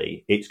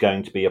ultimately it's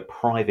going to be a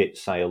private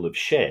sale of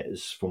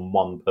shares from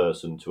one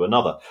person to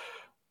another.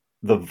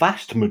 The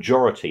vast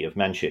majority of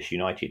Manchester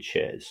United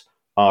shares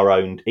are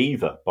owned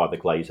either by the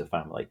Glazer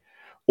family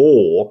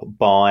or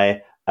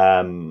by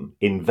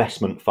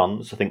investment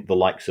funds. I think the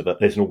likes of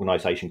there's an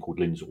organisation called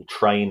Lindsay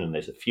Train, and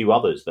there's a few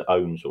others that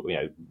own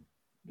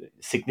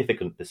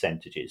significant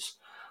percentages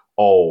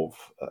of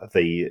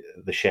the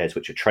shares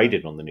which are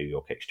traded on the New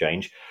York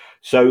Exchange.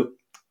 So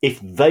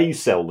if they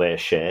sell their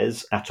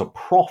shares at a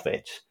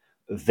profit,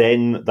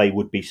 then they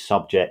would be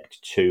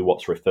subject to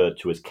what's referred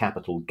to as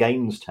capital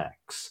gains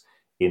tax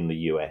in the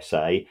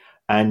USA,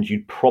 and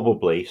you'd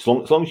probably, as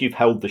long as you've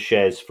held the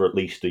shares for at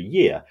least a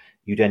year,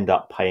 you'd end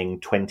up paying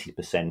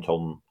 20%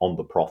 on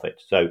the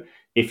profit. So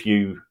if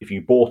you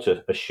bought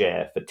a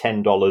share for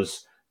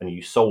 $10 and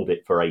you sold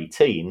it for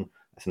 $18,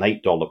 that's an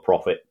 $8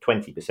 profit.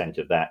 20%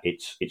 of that,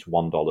 it's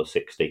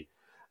 $1.60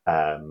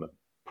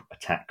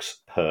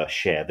 tax per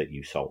share that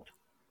you sold.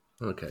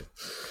 Okay.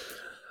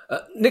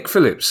 Nick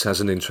Phillips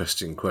has an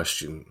interesting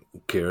question,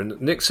 Kieran.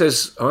 Nick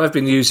says, I've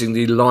been using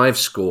the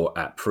LiveScore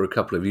app for a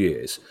couple of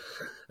years,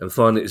 and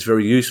find that it's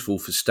very useful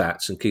for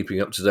stats and keeping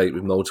up to date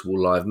with multiple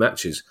live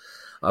matches.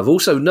 I've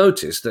also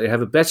noticed that they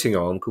have a betting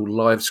arm called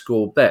Live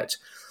Score Bet.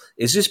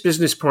 Is this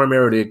business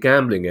primarily a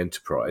gambling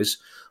enterprise,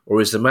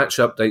 or is the match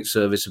update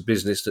service a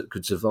business that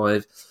could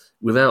survive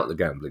without the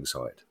gambling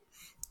side?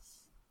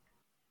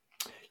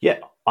 Yeah,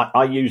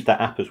 I use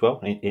that app as well.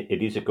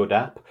 It is a good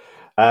app.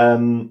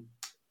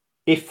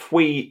 If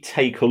we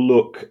take a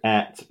look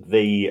at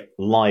the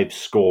Live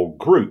Score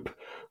Group,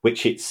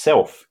 which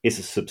itself is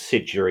a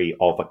subsidiary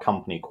of a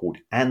company called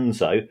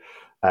Anzo.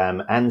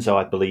 Anzo,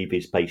 I believe,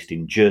 is based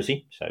in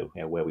Jersey, so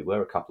where we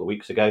were a couple of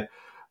weeks ago.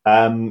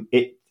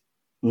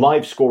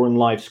 Live Score and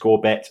Live Score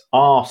Bet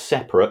are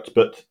separate,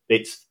 but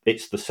it's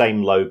the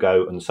same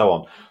logo and so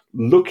on.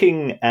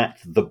 Looking at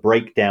the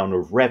breakdown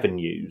of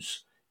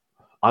revenues,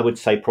 I would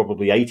say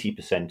probably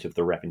 80% of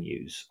the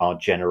revenues are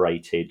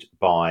generated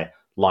by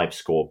Live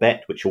Score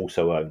Bet, which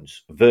also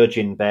owns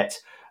Virgin Bet,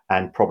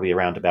 and probably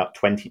around about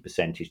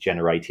 20% is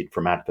generated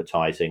from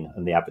advertising,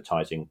 and the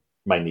advertising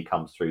mainly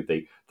comes through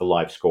the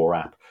Live Score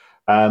app.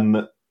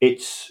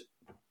 It's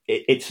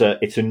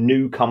a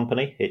new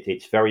company.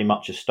 It's very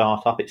much a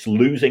startup. It's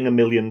losing £1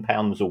 million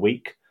a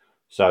week,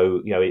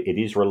 so it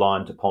is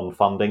reliant upon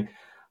funding.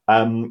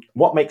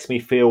 What makes me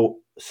feel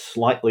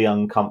slightly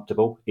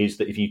uncomfortable is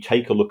that if you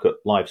take a look at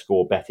Live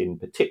Score Bet in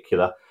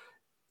particular,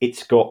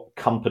 it's got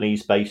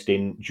companies based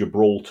in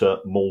Gibraltar,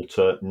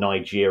 Malta,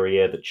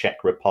 Nigeria, the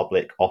Czech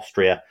Republic,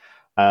 Austria,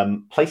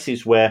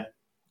 places where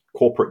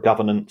corporate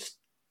governance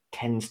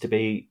tends to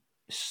be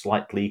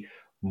slightly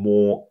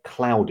more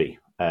cloudy.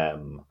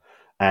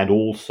 And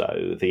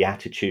also the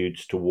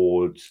attitudes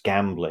towards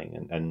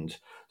gambling and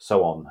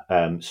so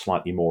on,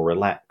 slightly more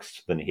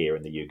relaxed than here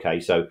in the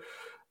UK. So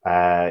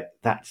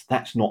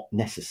that's not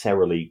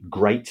necessarily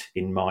great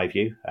in my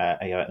view.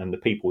 And the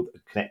people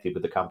connected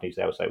with the companies,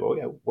 they'll say,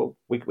 well,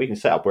 we can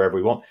set up wherever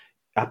we want.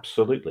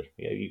 Absolutely,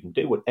 you can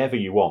do whatever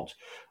you want.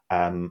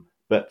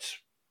 But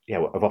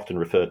I've often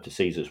referred to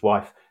Caesar's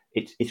wife.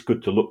 It's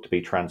good to look to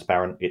be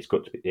transparent. It's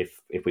good to be,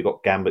 if we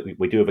got gambling,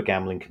 we do have a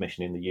gambling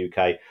commission in the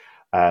UK.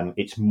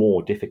 It's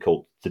more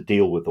difficult to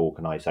deal with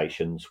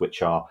organisations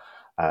which are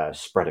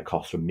spread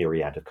across a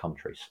myriad of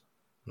countries.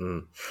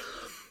 Mm.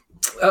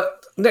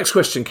 Next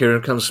question,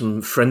 Kieran, comes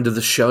from friend of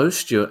the show,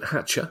 Stuart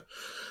Hatcher.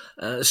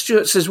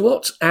 Stuart says,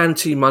 what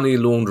anti-money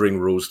laundering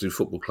rules do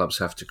football clubs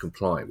have to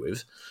comply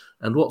with,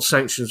 and what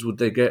sanctions would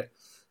they get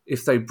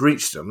if they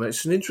breached them?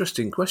 It's an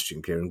interesting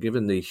question, Kieran,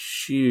 given the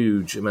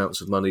huge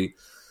amounts of money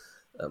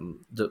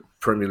that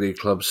Premier League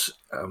clubs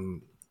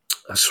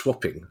are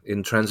swapping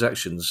in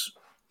transactions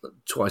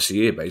twice a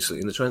year,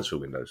 basically, in the transfer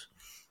windows.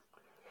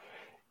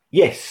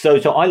 Yes, so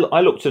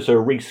I looked at a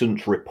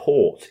recent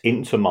report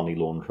into money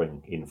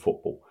laundering in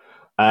football,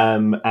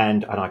 and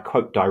I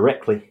quote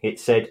directly, it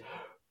said,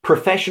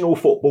 professional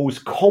football's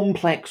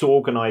complex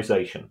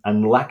organisation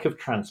and lack of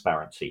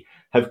transparency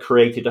have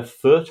created a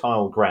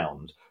fertile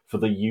ground for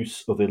the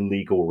use of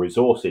illegal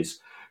resources.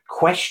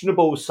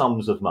 Questionable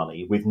sums of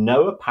money with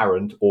no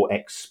apparent or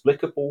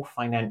explicable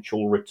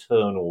financial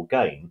return or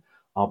gain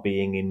are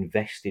being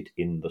invested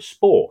in the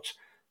sport.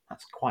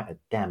 That's quite a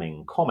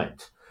damning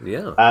comment.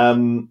 Yeah.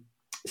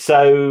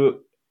 So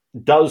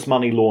does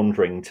money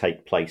laundering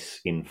take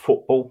place in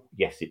football?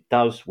 Yes, it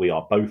does. We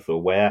are both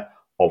aware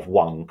of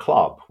one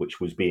club which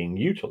was being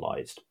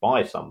utilised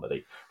by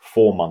somebody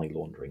for money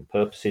laundering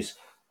purposes.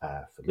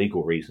 For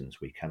legal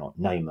reasons, we cannot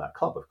name that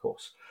club, of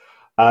course.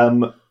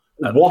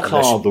 What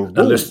are the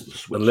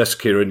rules? Unless,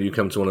 Kieran, you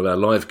come to one of our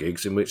live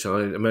gigs, in which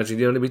I imagine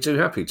you'd only be too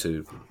happy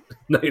to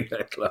name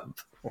that club.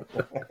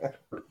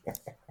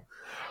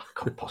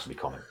 Couldn't possibly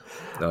comment.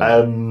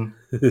 No.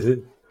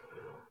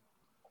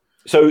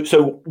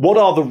 So what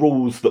are the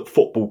rules that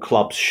football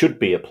clubs should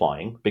be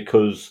applying?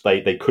 Because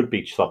they could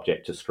be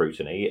subject to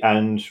scrutiny.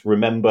 And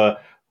remember,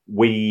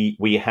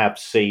 we have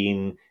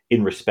seen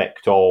in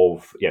respect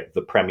of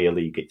the Premier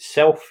League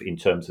itself, in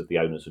terms of the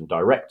owners and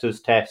directors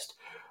test,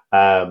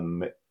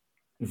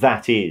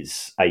 that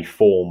is a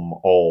form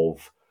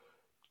of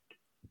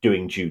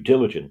doing due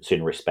diligence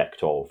in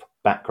respect of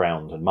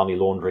background and money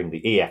laundering.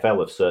 The EFL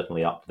have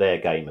certainly upped their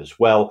game as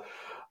well.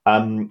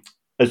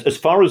 As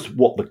far as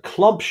what the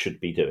club should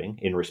be doing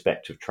in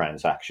respect of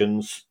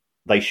transactions,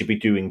 they should be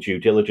doing due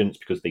diligence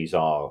because these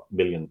are £1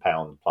 million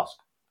plus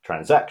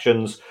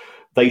transactions.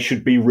 They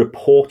should be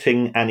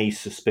reporting any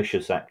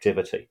suspicious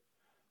activity.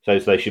 So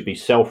they should be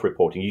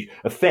self-reporting.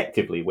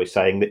 Effectively, we're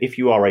saying that if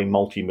you are a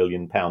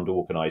multi-million-pound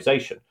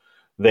organisation,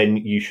 then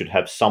you should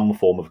have some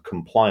form of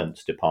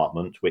compliance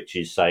department, which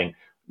is saying,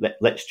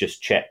 let's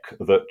just check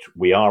that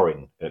we are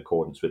in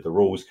accordance with the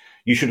rules.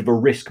 You should have a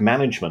risk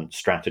management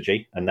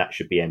strategy, and that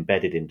should be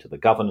embedded into the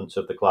governance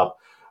of the club,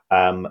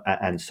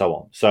 and so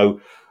on.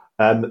 So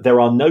there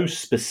are no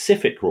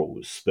specific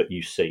rules that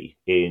you see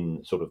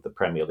in sort of the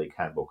Premier League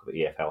handbook or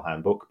the EFL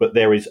handbook, but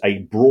there is a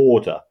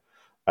broader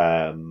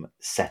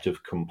set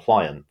of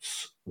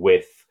compliance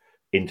with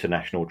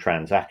international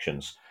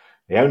transactions.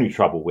 The only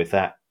trouble with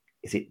that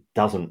is it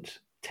doesn't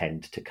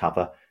tend to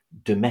cover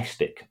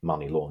domestic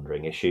money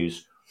laundering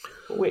issues,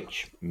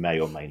 which may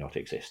or may not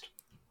exist.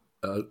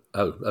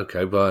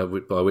 Okay. By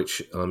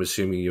which I'm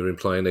assuming you're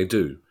implying they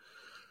do.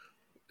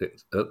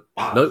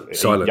 No,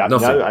 silent. Yeah,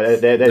 nothing.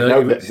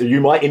 No,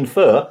 you might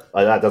infer.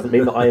 That doesn't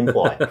mean that I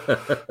imply.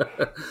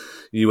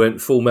 You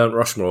went full Mount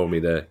Rushmore on me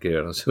there,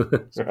 Kieran.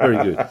 It's very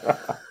good.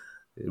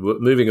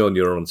 Moving on,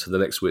 you're on to the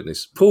next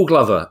witness. Paul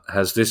Glover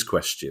has this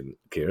question,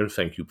 Kieran.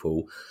 Thank you,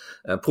 Paul.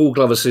 Paul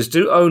Glover says,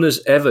 do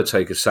owners ever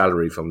take a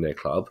salary from their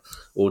club,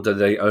 or do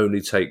they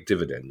only take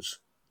dividends?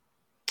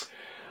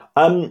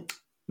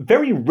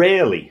 Very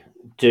rarely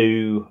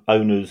do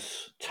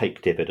owners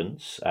take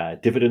dividends.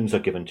 Dividends are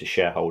given to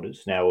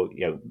shareholders. Now,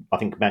 I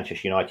think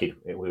Manchester United,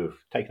 we've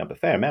taken up a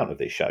fair amount of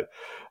this show.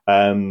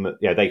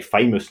 They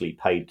famously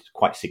paid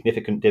quite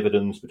significant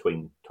dividends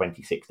between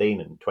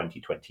 2016 and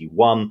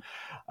 2021,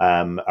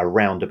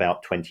 around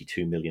about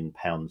 £22 million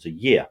a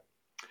year.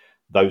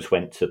 Those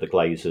went to the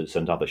Glazers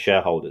and other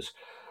shareholders.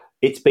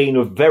 It's been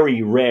a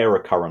very rare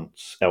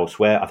occurrence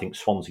elsewhere. I think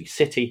Swansea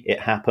City, it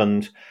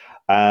happened.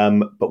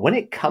 But when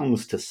it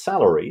comes to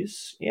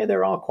salaries,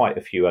 there are quite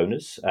a few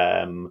owners.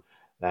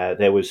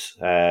 There was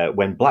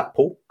when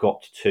Blackpool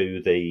got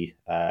to the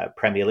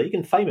Premier League,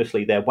 and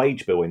famously their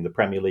wage bill in the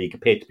Premier League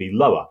appeared to be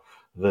lower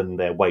than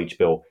their wage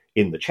bill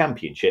in the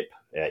Championship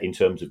in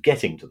terms of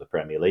getting to the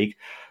Premier League.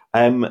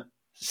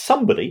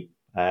 Somebody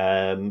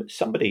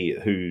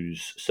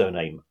whose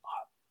surname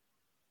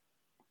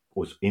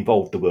was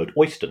involved the word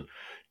Oyston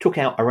took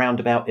out around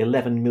about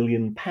 £11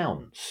 million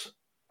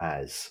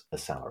as a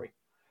salary.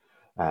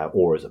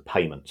 Or as a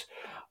payment.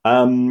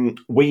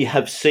 We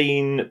have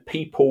seen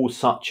people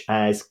such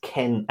as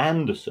Ken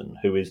Anderson,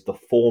 who is the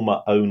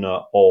former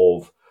owner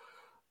of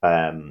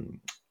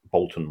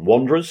Bolton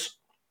Wanderers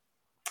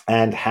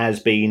and has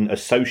been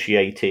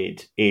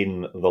associated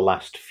in the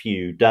last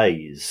few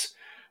days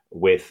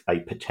with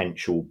a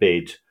potential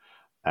bid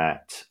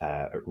at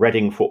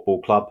Reading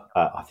Football Club.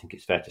 I think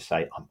it's fair to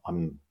say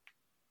I'm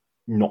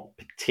not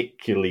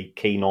particularly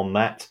keen on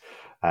that.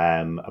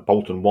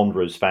 Bolton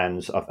Wanderers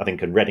fans, I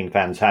think, and Reading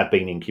fans have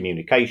been in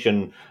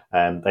communication.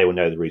 They will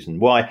know the reason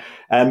why.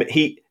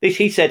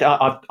 He said,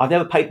 I've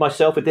never paid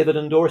myself a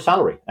dividend or a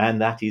salary,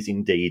 and that is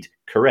indeed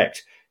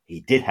correct.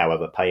 He did,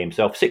 however, pay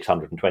himself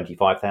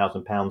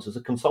 £625,000 as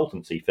a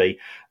consultancy fee,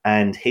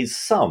 and his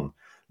son,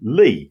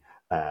 Lee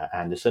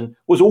Anderson,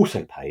 was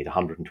also paid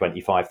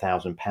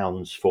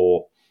 £125,000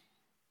 for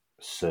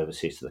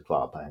services to the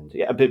club. And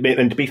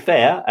to be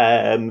fair,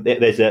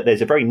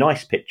 there's a very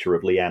nice picture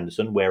of Lee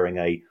Anderson wearing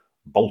a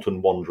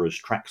Bolton Wanderers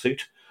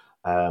tracksuit,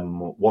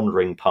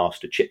 wandering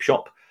past a chip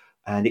shop,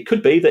 and it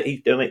could be that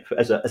he's doing it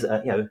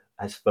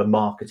as for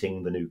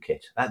marketing the new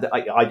kit.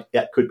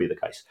 That could be the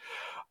case.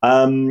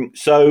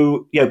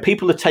 So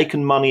people have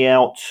taken money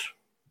out,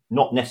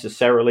 not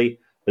necessarily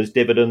as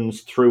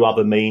dividends, through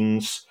other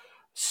means.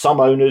 Some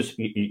owners,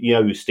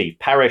 Steve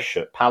Parish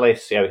at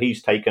Palace,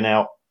 he's taken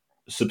out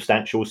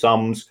substantial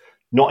sums,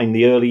 not in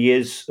the early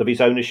years of his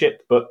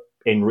ownership, but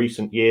in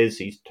recent years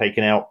he's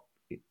taken out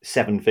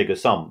 7-figure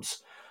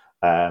sums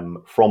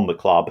from the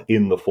club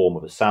in the form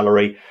of a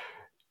salary.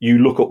 You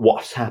look at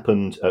what's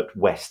happened at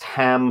West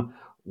Ham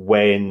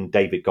when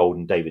David Gold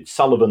and David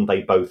Sullivan,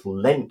 they both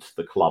lent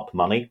the club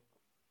money.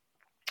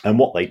 And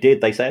what they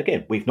did, they say,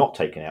 again, we've not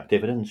taken out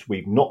dividends,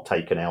 we've not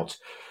taken out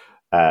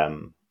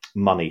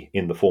money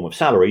in the form of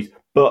salaries,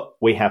 but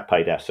we have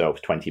paid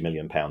ourselves £20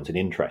 million in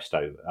interest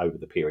over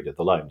the period of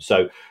the loan.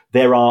 So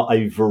there are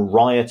a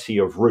variety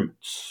of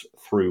routes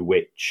through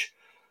which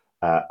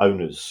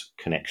owners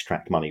can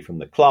extract money from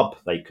the club.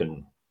 They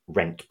can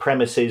rent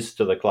premises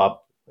to the club.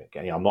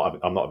 I'm not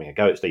having a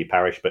go at Steve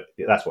Parish, but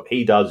that's what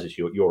he does, as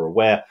you're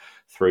aware,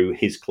 through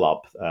his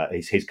club,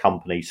 his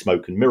company,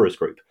 Smoke and Mirrors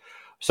Group.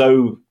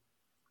 So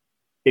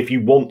if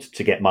you want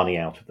to get money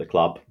out of the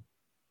club,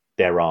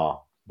 there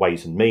are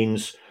ways and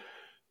means.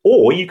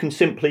 Or you can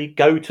simply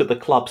go to the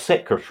club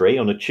secretary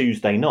on a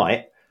Tuesday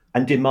night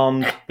and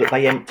demand that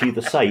they empty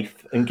the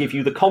safe and give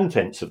you the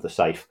contents of the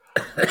safe.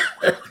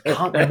 I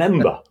can't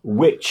remember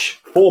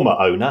which former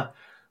owner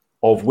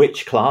of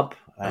which club,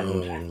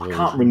 and I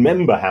can't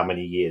remember how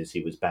many years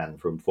he was banned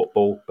from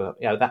football, but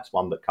that's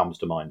one that comes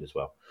to mind as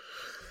well.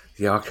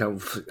 Yeah, I can't.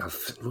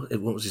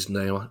 What was his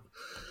name?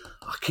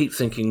 I keep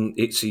thinking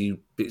Itsy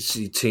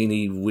Bitsy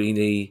Teeny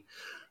Weeny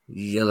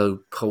Yellow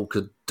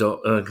Polka Dot.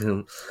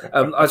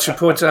 I should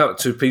point out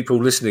to people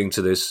listening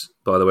to this,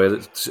 by the way,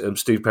 that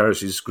Steve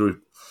Parish's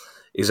group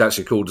is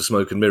actually called the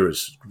Smoke and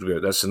Mirrors.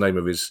 That's the name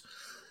of his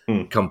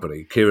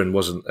company. Kieran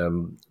wasn't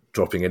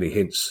dropping any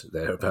hints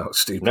there about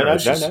Steve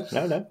Parish's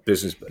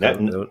business.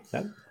 No.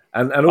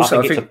 And also,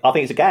 I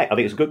think it's a gag. I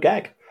think it's a good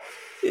gag.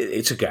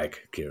 It's a gag,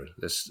 Kieran.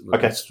 Let's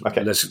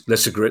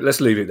agree.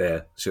 Let's leave it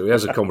there. So,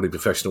 as a comedy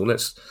professional,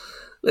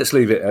 let's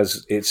leave it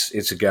as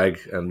it's a gag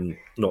and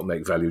not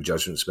make value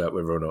judgments about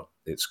whether or not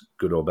it's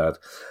good or bad.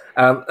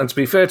 And to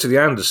be fair to the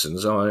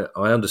Andersons, I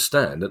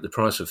understand that the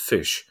price of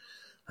fish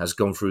has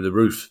gone through the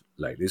roof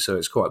lately, so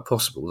it's quite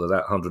possible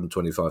that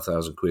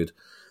 £125,000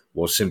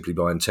 was simply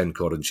buying 10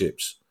 cod and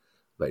chips,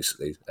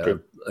 basically,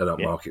 an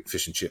upmarket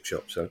fish and chip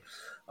shop. So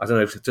I don't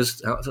know if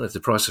the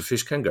price of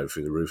fish can go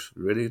through the roof.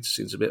 Really, it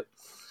seems a bit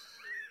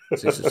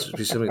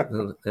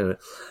Anyway.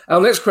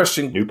 Our next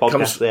question. New podcast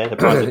comes... there, the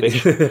price of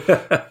fish.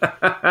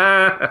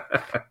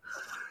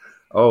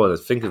 Oh,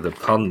 think of the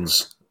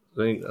puns.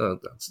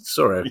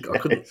 Sorry,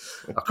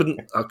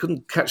 I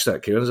couldn't catch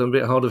that, Kieran. I'm a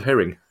bit hard of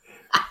hearing.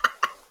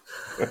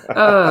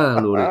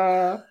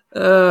 Lordy.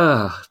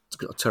 It's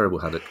got a terrible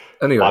headache.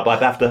 Anyway. Bye-bye,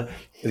 BAFTA.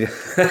 Yeah.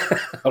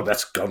 Oh,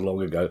 that's gone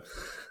long ago.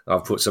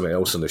 I've put something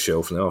else on the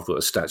shelf now. I've got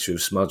a statue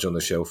of Smudge on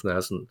the shelf now.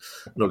 I'm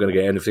not going to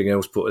get anything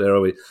else put there,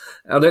 are we?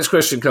 Our next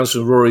question comes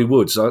from Rory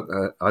Woods.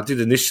 I did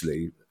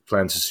initially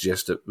plan to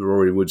suggest that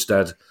Rory Woods'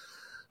 dad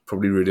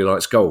probably really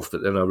likes golf,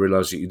 but then I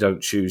realised that you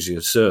don't choose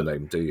your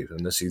surname, do you?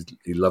 Unless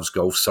he loves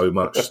golf so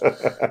much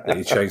that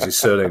he changed his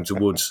surname to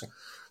Woods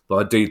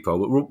by deed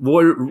poll. But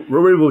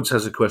Rory Woods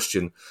has a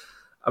question.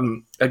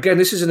 Again,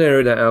 this is an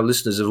area that our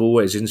listeners have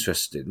always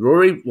interested in.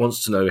 Rory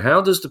wants to know,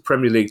 how does the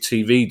Premier League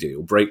TV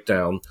deal break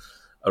down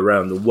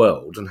around the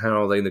world and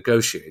how are they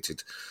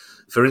negotiated?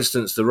 For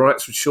instance, the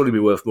rights would surely be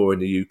worth more in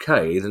the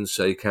UK than,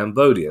 say,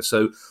 Cambodia.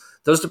 So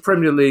does the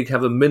Premier League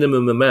have a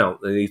minimum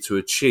amount they need to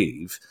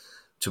achieve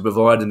to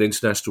provide an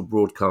international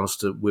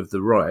broadcaster with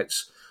the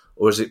rights,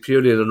 or is it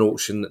purely an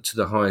auction to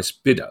the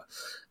highest bidder?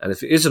 And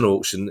if it is an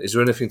auction, is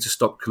there anything to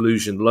stop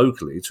collusion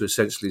locally to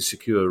essentially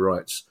secure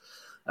rights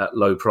at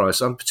low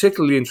price? I'm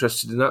particularly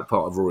interested in that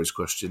part of Rory's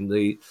question.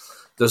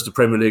 Does the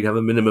Premier League have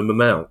a minimum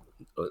amount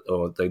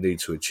or they need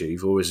to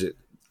achieve, or is it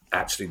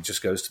actually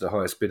just goes to the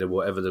highest bidder,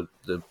 whatever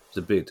the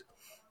bid?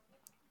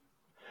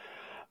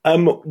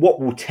 What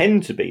will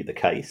tend to be the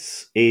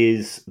case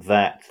is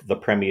that the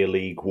Premier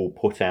League will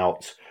put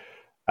out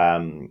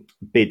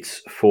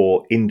bids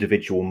for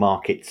individual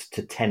markets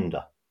to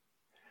tender.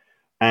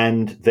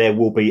 And there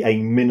will be a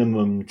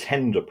minimum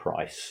tender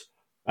price.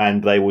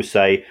 And they will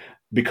say,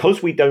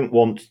 because we don't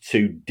want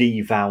to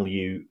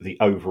devalue the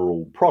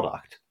overall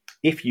product,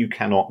 if you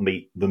cannot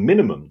meet the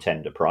minimum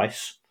tender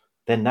price,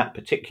 then that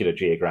particular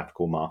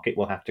geographical market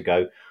will have to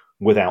go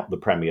without the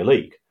Premier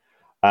League.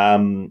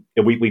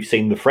 We've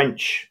seen the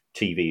French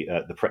TV,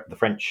 the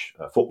French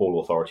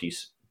football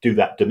authorities do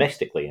that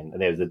domestically, and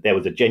there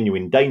was a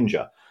genuine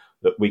danger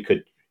that we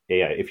could,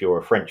 if you're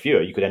a French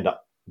viewer, you could end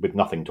up with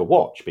nothing to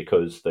watch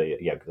because the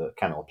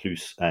Canal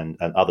Plus and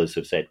others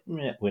have said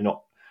we're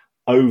not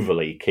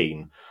overly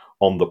keen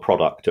on the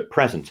product at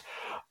present.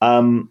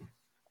 So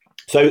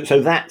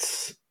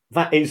that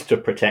is to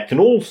protect, and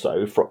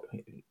also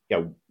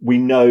we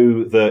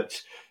know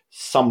that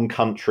some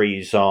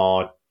countries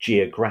are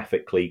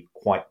geographically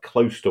quite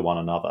close to one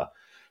another.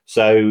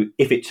 So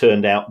if it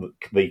turned out that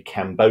the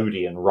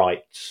Cambodian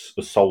rights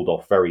were sold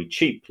off very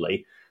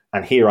cheaply,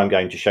 and here I'm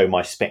going to show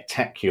my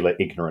spectacular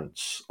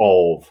ignorance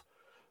of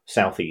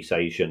Southeast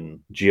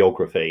Asian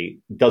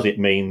geography, does it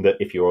mean that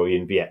if you're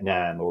in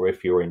Vietnam or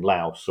if you're in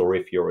Laos or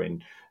if you're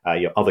in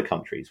other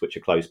countries which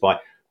are close by,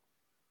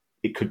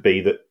 it could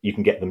be that you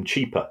can get them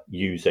cheaper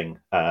using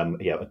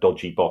a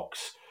dodgy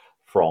box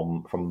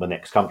from the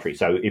next country.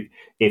 So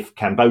if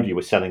Cambodia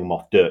was selling them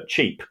off dirt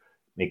cheap,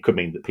 it could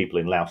mean that people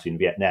in Laos and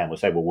Vietnam will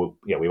say, well,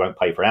 we won't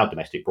pay for our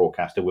domestic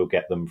broadcaster, we'll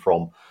get them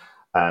from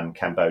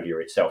Cambodia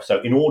itself.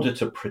 So in order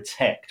to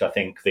protect, I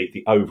think,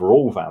 the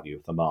overall value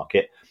of the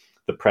market,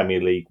 the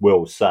Premier League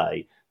will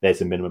say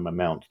there's a minimum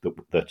amount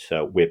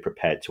that we're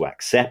prepared to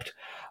accept.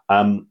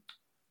 That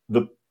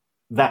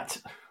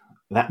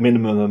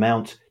minimum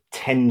amount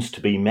tends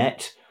to be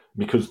met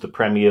because the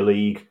Premier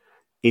League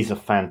is a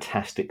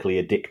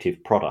fantastically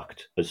addictive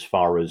product as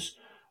far as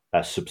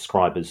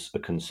subscribers are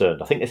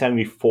concerned. I think there's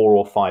only 4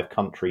 or 5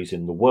 countries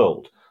in the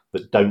world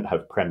that don't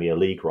have Premier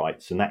League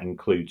rights, and that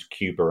includes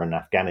Cuba and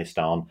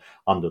Afghanistan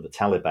under the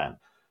Taliban,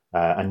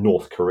 and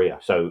North Korea.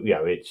 So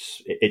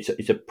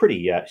it's a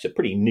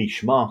pretty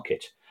niche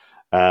market.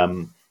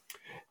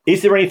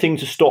 Is there anything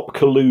to stop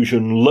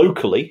collusion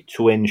locally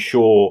to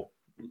ensure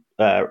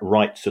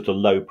rights at a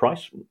low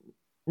price?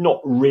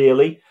 Not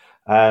really.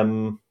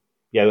 And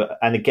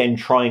again,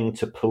 trying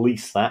to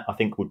police that, I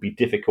think, would be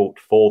difficult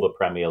for the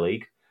Premier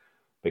League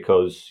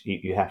because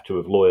you have to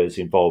have lawyers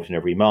involved in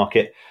every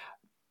market.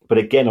 But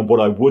again,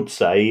 what I would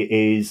say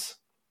is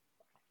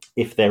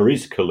if there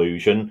is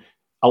collusion,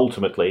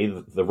 ultimately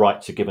the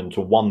rights are given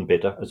to one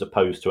bidder as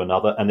opposed to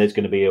another, and there's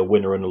going to be a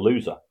winner and a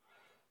loser.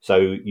 So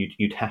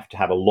you'd have to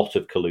have a lot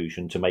of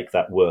collusion to make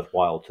that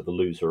worthwhile to the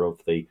loser of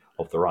the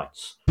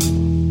rights.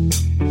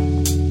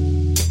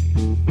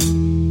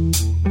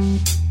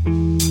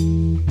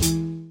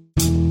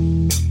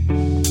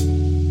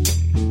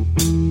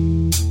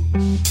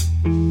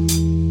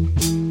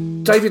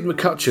 David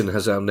McCutcheon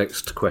has our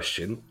next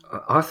question.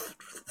 I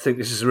think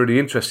this is a really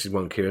interesting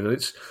one, Kieran, and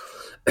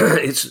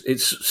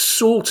it's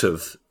sort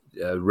of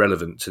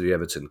relevant to the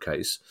Everton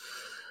case.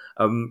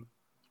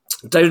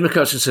 David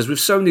McCutcheon says, with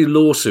so many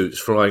lawsuits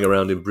flying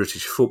around in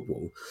British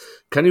football,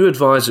 can you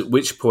advise at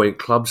which point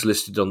clubs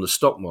listed on the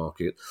stock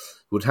market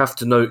would have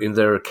to note in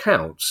their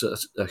accounts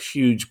that a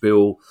huge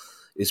bill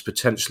is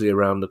potentially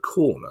around the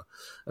corner?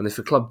 And if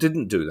a club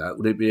didn't do that,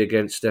 would it be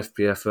against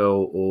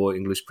FPFL or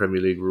English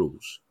Premier League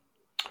rules?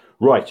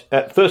 Right.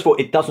 First of all,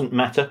 it doesn't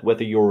matter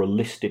whether you're a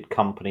listed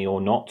company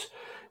or not.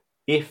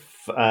 If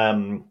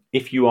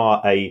if you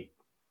are a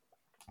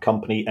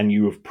company and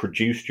you have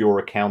produced your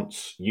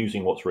accounts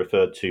using what's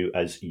referred to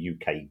as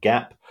UK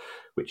GAAP,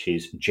 which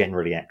is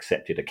generally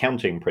accepted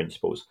accounting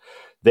principles,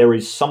 there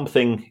is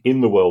something in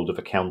the world of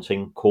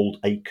accounting called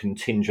a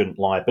contingent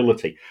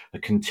liability. A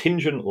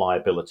contingent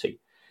liability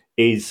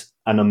is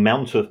an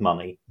amount of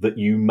money that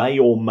you may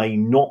or may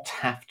not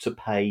have to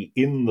pay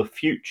in the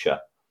future,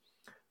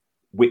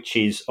 which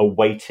is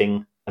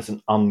awaiting as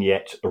an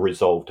unyet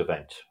resolved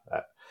event.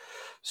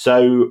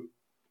 So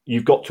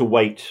you've got to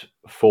wait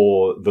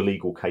for the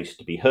legal case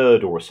to be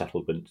heard or a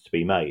settlement to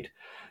be made.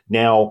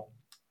 Now,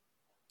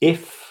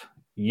 if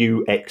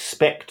you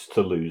expect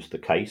to lose the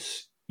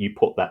case, you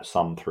put that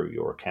sum through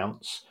your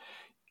accounts.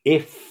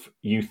 If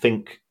you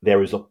think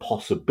there is a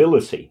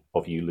possibility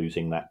of you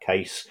losing that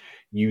case,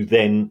 you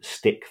then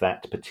stick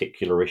that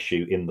particular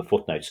issue in the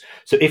footnotes.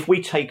 So if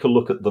we take a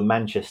look at the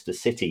Manchester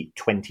City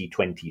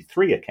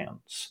 2023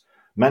 accounts,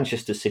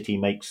 Manchester City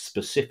makes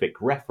specific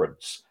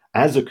reference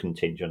as a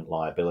contingent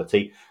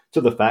liability to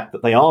the fact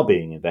that they are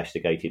being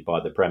investigated by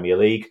the Premier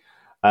League.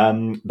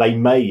 They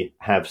may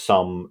have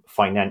some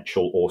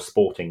financial or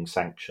sporting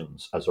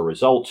sanctions as a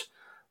result.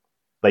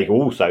 They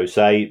also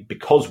say,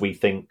 because we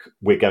think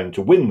we're going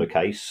to win the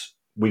case,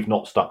 we've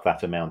not stuck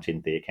that amount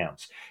in the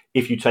accounts.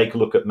 If you take a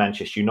look at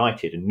Manchester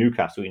United and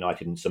Newcastle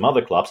United and some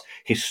other clubs,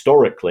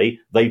 historically,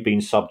 they've been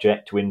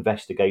subject to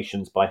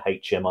investigations by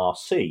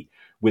HMRC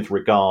with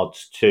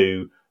regards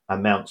to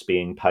amounts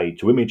being paid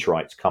to image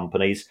rights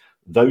companies.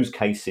 Those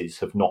cases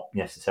have not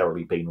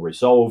necessarily been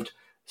resolved.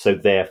 So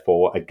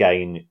therefore,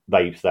 again,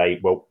 they say,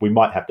 well, we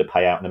might have to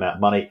pay out an amount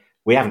of money.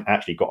 We haven't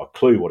actually got a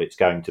clue what it's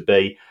going to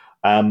be.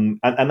 And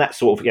that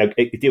sort of,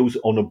 it deals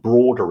on a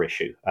broader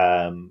issue,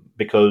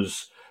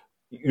 because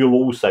you'll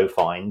also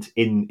find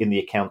in the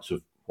accounts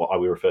of what I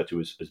would refer to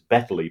as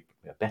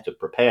better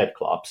prepared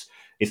clubs,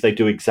 is they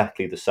do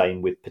exactly the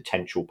same with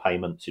potential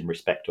payments in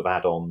respect of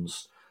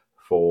add-ons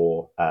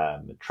for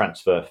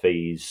transfer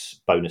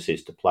fees,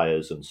 bonuses to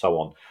players, and so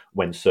on,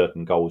 when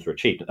certain goals are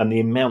achieved. And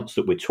the amounts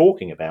that we're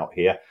talking about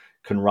here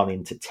can run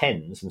into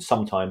tens and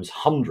sometimes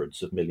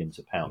hundreds of millions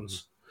of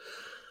pounds.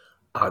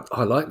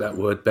 I like that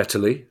word,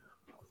 betterly.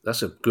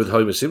 That's a good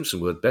Homer Simpson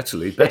word,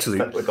 betterly. Yes, we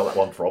got that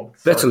one from.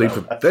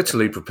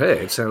 Betterly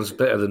prepared sounds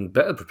better than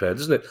better prepared,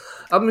 doesn't it?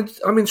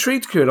 I'm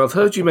intrigued, Kieran. I've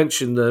heard you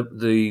mention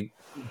the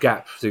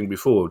gap thing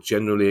before.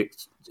 Generally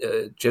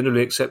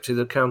accepted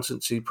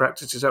accountancy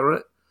practice. Is that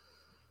right?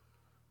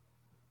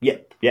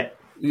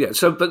 Yeah.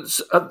 So, but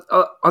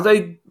are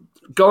they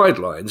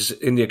guidelines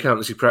in the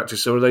accountancy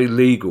practice, or are they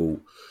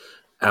legal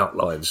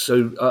outlines?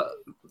 So,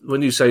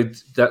 when you say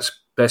that's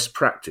best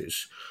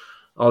practice,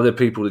 are there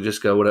people that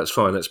just go, well, that's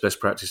fine, that's best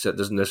practice, that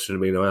doesn't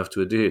necessarily mean I have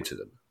to adhere to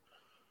them?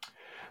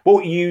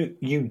 Well,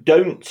 you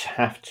don't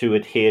have to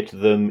adhere to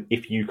them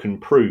if you can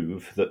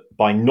prove that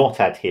by not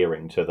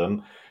adhering to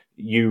them,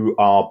 you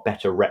are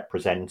better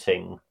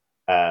representing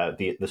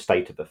the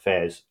state of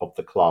affairs of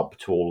the club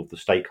to all of the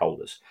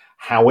stakeholders.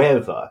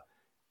 However,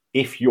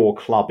 if your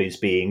club is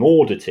being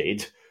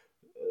audited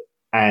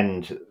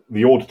and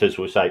the auditors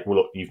will say, well,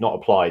 look, you've not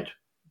applied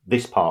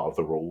this part of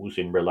the rules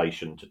in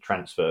relation to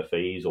transfer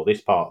fees, or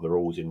this part of the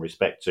rules in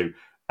respect to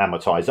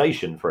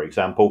amortization, for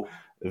example,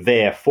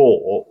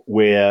 therefore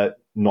we're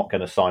not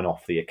going to sign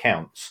off the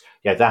accounts.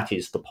 That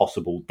is the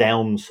possible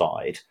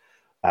downside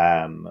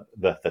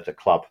that a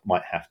club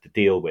might have to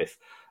deal with.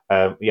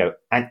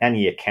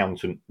 Any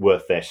accountant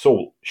worth their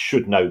salt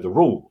should know the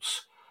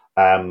rules,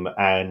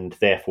 and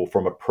therefore,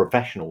 from a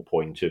professional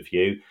point of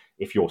view,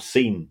 if you're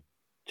seen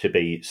to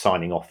be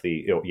signing off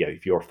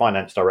if you're a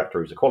finance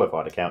director who's a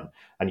qualified accountant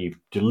and you've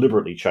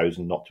deliberately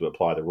chosen not to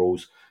apply the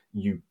rules,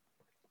 you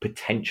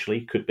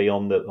potentially could be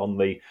on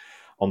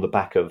the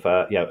back of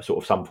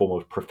sort of some form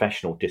of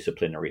professional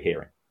disciplinary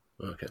hearing.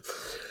 Okay.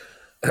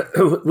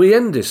 We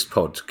end this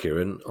pod,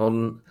 Kieran,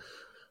 on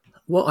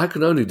what I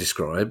can only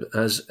describe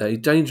as a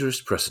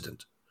dangerous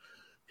precedent.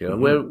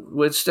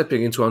 We're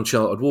stepping into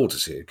uncharted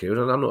waters here, Kieran,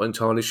 and I'm not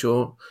entirely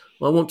sure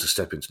I want to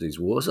step into these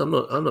waters. I'm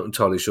not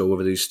entirely sure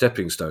whether these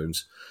stepping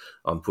stones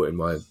I'm putting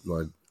my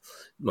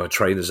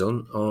trainers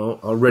on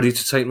are ready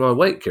to take my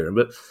weight, Kieran.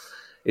 But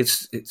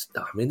it's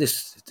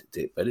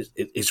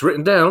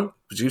written down.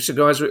 Producer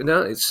guy's written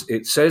down.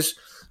 It says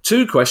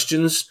 2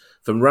 questions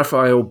from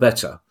Raphael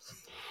Better,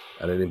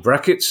 and then in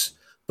brackets,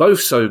 both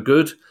so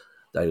good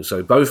they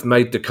also both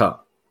made the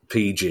cut.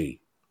 PG,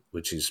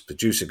 which is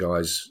producer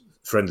guy's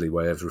friendly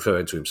way of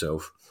referring to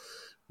himself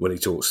when he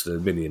talks to the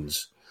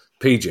minions.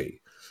 PG.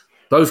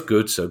 Both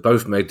good, so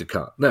both made the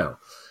cut. Now,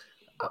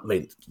 I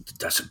mean,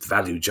 that's a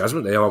value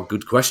judgment. They are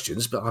good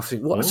questions, but I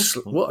think what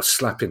a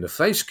slap in the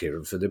face,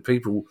 Kieran, for the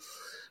people,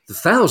 the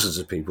thousands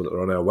of people that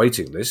are on our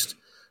waiting list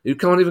who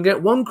can't even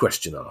get one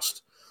question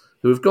asked,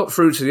 who have got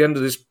through to the end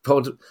of this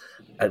pod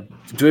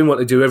doing what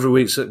they do every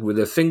week with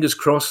their fingers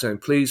crossed, saying,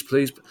 please,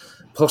 please,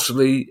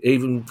 possibly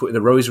even putting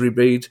a rosary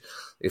bead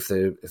if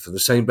they're the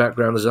same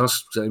background as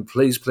us, saying,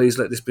 please, please,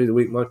 let this be the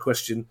week my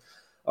question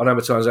on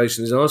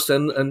amortization is asked.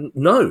 And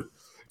no.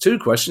 2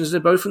 questions,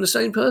 they're both from the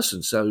same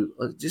person. So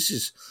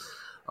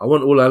I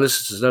want all our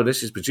listeners to know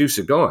this is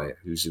producer Guy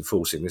who's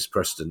enforcing this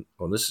precedent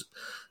on us.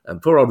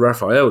 And poor old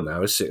Raphael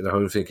now is sitting at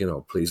home thinking,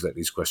 "Oh, please let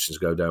these questions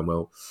go down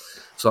well."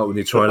 It's like when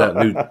you're trying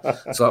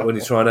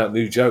out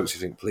new jokes. You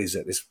think, please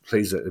let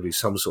there be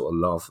some sort of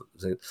laugh.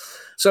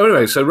 So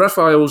anyway, so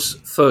Raphael's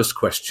first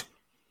question.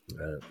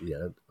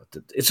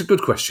 It's a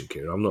good question,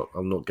 Kieran.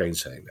 I'm not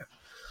gainsaying that,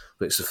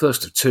 but it's the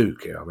first of two,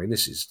 Kieran.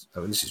 This is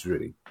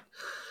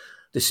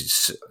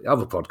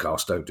other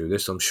podcasts don't do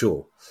this. I'm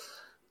sure.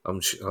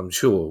 I'm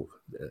sure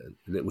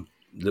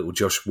little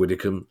Josh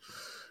Widdicombe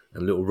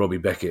and little Robbie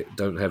Beckett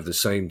don't have the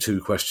same two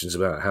questions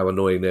about how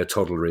annoying their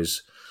toddler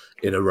is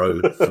in a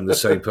row from the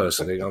same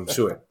person. I'm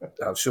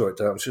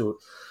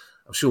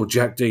sure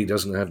Jack D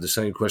doesn't have the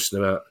same question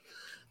about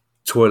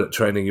toilet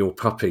training your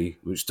puppy,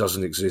 which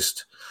doesn't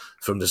exist,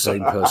 from the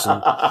same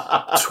person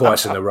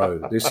twice in a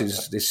row. This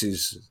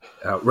is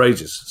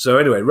outrageous. So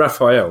anyway,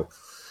 Raphael,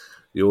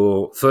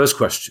 your first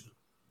question.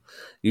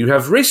 You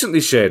have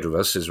recently shared with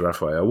us, says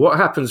Raphael, what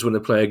happens when a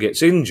player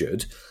gets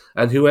injured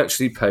and who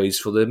actually pays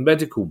for their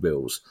medical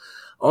bills.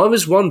 I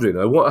was wondering,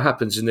 though, what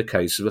happens in the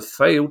case of a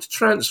failed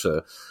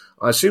transfer.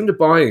 I assume the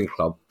buying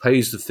club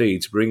pays the fee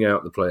to bring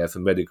out the player for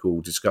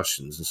medical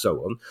discussions and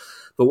so on.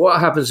 But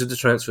what happens if the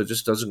transfer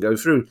just doesn't go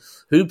through?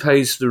 Who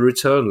pays for the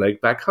return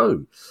leg back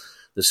home?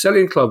 The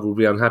selling club will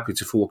be unhappy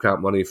to fork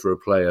out money for a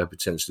player who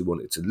potentially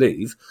wanted to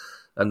leave,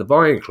 and the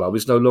buying club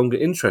is no longer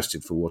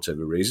interested for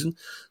whatever reason.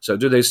 So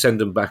do they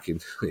send them back in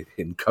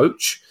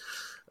coach?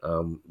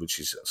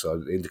 Which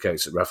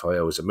indicates that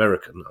Raphael is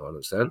American, I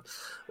understand.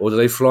 Or do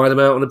they fly them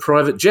out on a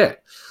private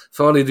jet?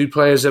 Finally, do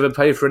players ever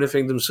pay for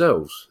anything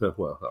themselves?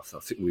 Well, I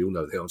think we all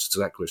know the answer to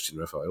that question,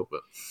 Raphael.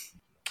 But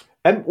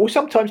well,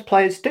 sometimes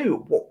players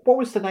do. What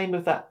was the name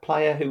of that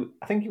player who,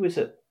 I think he was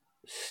at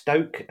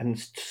Stoke and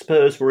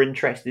Spurs were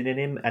interested in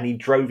him and he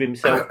drove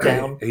himself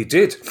down? He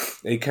did.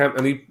 He camped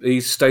and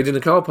he stayed in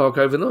the car park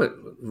overnight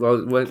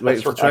while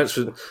waiting for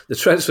the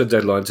transfer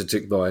deadline to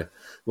tick by,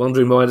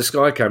 wondering why the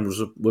Sky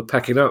cameras were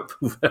packing up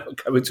without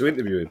coming to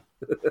interview him.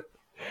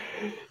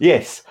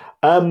 Yes.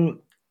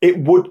 It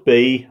would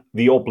be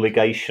the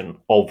obligation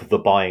of the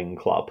buying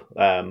club.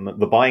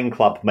 The buying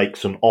club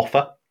makes an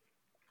offer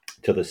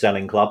to the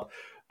selling club,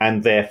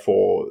 and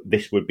therefore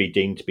this would be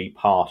deemed to be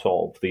part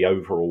of the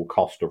overall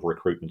cost of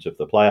recruitment of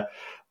the player.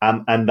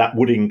 And that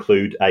would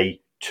include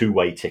a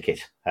two-way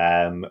ticket.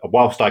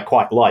 Whilst I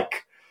quite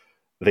like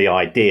the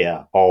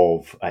idea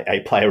of a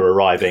player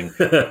arriving,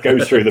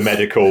 goes through the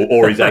medical,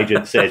 or his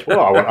agent says, well,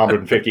 I want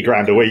 150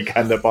 grand a week,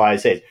 and the buyer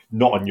says,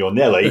 not on your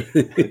Nelly.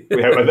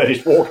 And they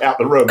just walk out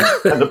the room,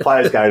 and the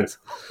player's going,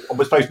 what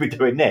we're supposed to be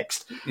doing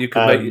next? You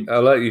can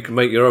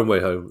make your own way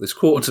home. It's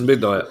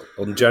 1:45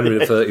 on January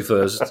the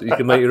 31st. You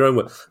can make your own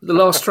way. The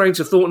last train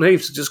to Thornton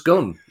Heath's just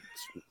gone.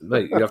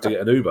 Mate, you have to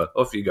get an Uber.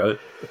 Off you go.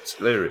 It's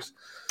hilarious.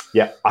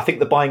 Yeah, I think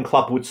the buying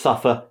club would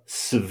suffer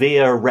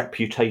severe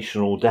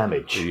reputational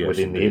damage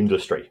within the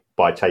industry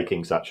by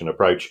taking such an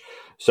approach.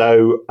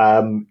 So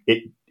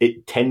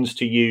it tends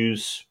to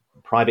use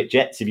private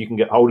jets if you can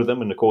get hold of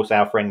them. And of course,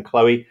 our friend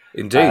Chloe,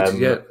 indeed,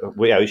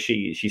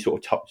 she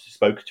sort of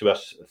spoke to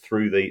us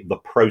through the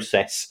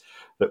process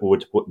that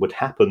would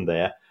happen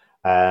there.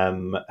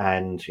 And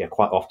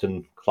quite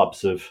often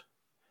clubs have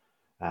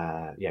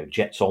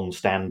jets on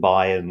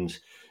standby, and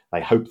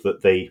they hope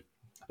that the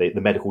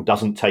medical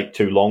doesn't take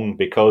too long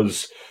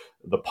because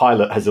the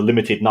pilot has a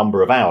limited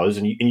number of hours,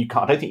 and you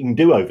can't. I don't think you can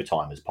do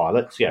overtime as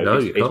pilots.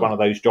 It's one of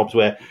those jobs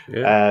where,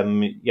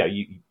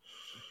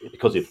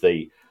 because of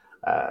the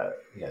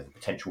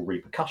potential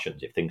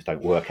repercussions if things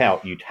don't work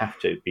out, you'd have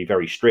to be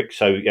very strict.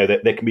 So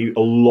there can be a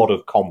lot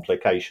of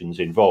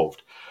complications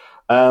involved.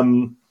 As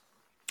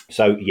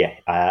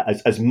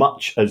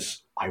much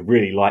as I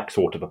really like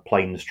sort of a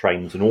planes,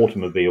 trains, and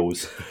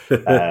automobiles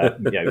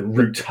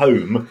route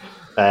home.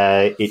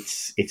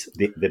 It's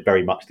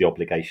very much the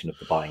obligation of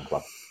the buying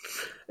club.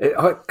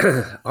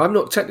 I'm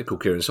not technical,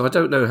 Kieran, so I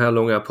don't know how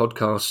long our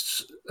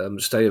podcasts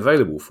stay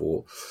available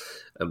for.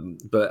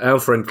 But our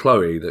friend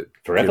Chloe, that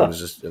forever.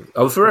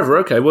 Forever.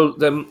 Okay. Well,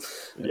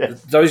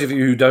 yes. Those of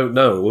you who don't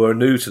know or are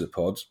new to the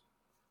pod,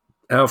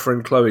 our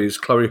friend Chloe is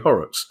Chloe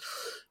Horrocks,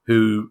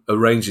 who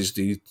arranges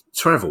the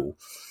travel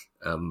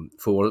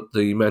for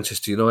the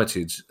Manchester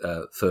United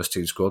first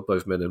team squad,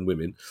 both men and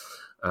women.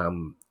 I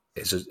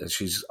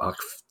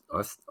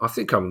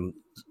think I'm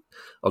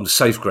on the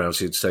safe ground.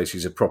 She'd say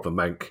she's a proper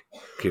mank,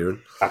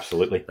 Kieran.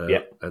 Absolutely,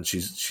 And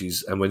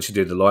she's when she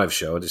did the live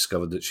show, I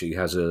discovered that she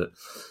has a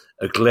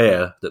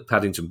glare that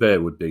Paddington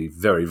Bear would be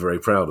very, very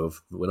proud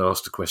of. When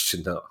asked a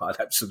question that I'd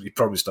absolutely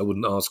promised I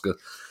wouldn't ask her,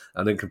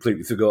 and then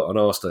completely forgot and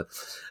asked her.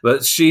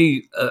 But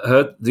the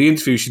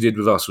interview she did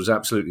with us was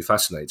absolutely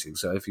fascinating.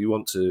 So if you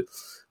want to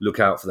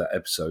look out for that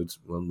episode,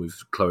 one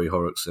with Chloe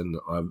Horrocks, then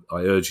I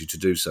urge you to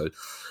do so.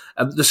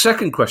 And the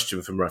second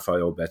question from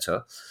Raphael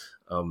Better,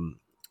 I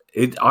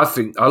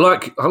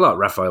like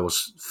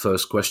Raphael's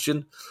first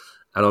question,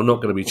 and I'm not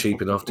going to be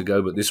cheap enough to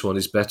go, but this one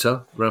is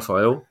better,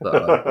 Raphael.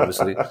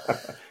 Obviously,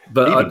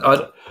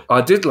 but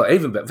I did like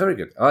even better. Very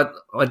good.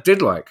 I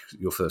did like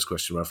your first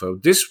question, Raphael.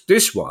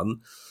 This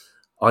one,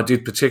 I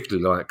did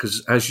particularly like,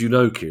 because as you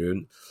know,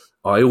 Kieran,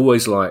 I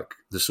always like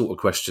the sort of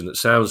question that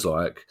sounds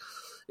like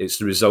it's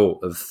the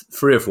result of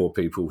 3 or 4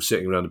 people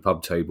sitting around a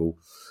pub table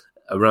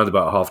around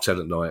about 10:30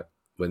 at night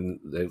when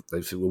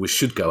they feel, well, we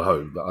should go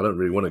home, but I don't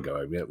really want to go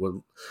home yet.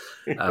 Well,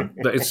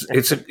 but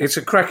it's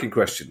a cracking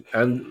question.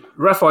 And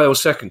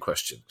Raphael's second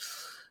question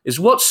is,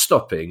 what's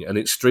stopping an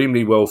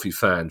extremely wealthy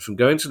fan from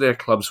going to their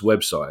club's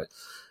website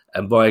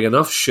and buying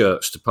enough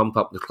shirts to pump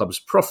up the club's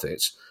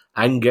profits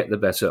and get the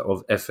better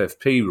of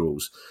FFP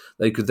rules?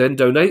 They could then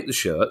donate the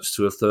shirts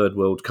to a third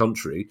world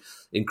country,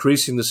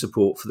 increasing the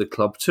support for the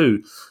club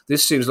too.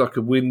 This seems like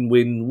a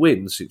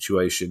win-win-win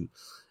situation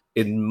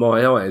in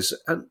my eyes.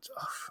 And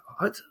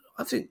I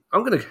think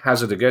I'm going to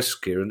hazard a guess,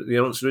 Kieran, that the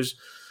answer is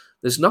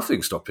there's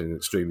nothing stopping an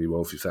extremely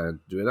wealthy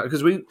fan doing that,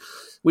 because we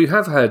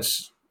have had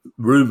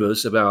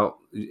rumours about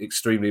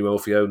extremely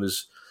wealthy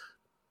owners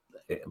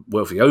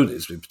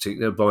in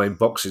particular, buying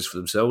boxes for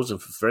themselves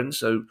and for friends.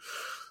 So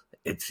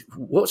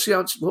what's the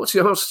answer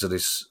to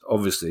this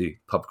obviously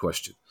pub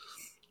question?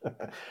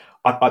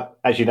 I,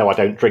 as you know, I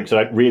don't drink, so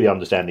I don't really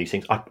understand these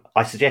things. I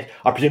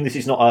presume this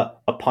is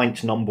not a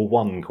pint number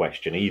one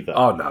question either.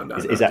 Oh, no.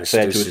 Is that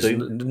fair to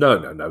assume?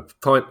 No.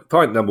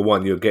 Pint number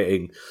one, you're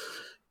getting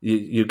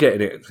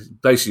it.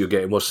 Basically, you're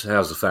getting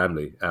how's the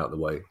family out of the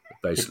way.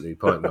 Basically,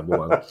 pint number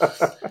one.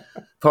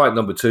 Pint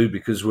number two,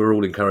 because we're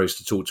all encouraged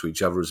to talk to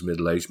each other as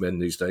middle-aged men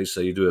these days.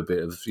 So you do a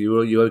bit of,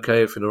 you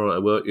okay if you're all right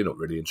at work? You're not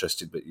really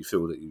interested, but you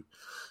feel that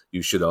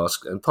you should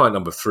ask. And pint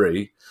number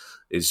three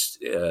is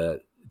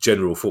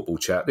general football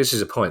chat. This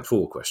is a pint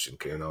four question,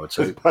 Kieran, I would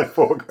say.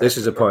 This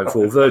is a pint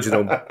four, verging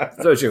on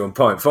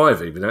pint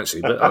five even,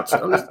 actually. But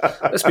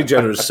let's be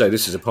generous to say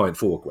this is a pint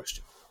four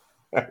question.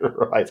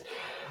 Right.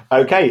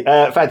 Okay,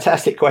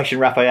 fantastic question,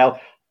 Raphael.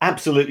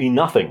 Absolutely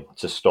nothing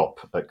to stop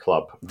a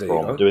club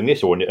from doing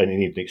this, or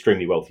an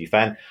extremely wealthy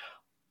fan.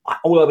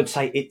 All I would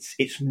say,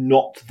 it's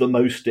not the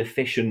most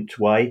efficient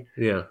way.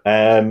 Yeah.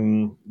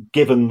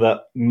 Given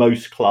that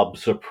most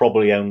clubs are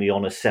probably only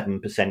on a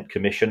 7%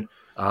 commission.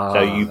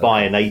 So you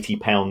buy an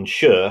 £80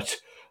 shirt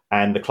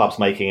and the club's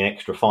making an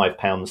extra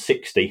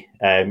 £5.60.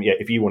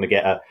 If you want to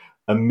get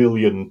 £1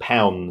 million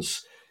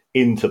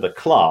into the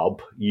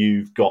club,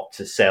 you've got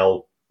to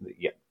sell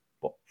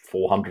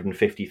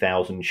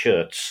 450,000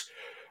 shirts.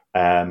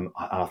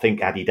 I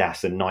think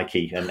Adidas and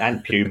Nike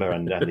and Puma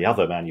and the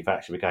other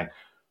manufacturers were going,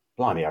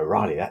 blimey,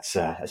 O'Reilly, that's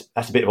a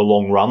bit of a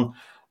long run.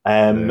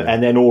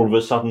 And then all of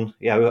a sudden,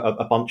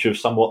 a bunch of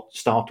somewhat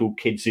startled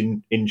kids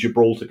in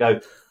Gibraltar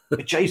go,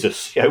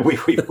 Jesus,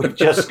 we've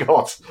just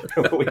got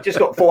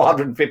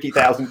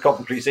 450,000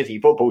 Coventry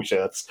City football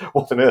shirts.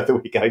 What on earth are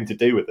we going to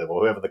do with them,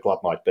 or whoever the club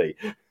might be?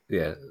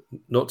 Yeah,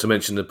 not to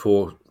mention the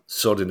poor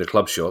sod in the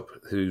club shop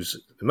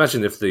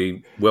imagine if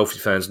the wealthy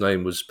fan's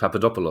name was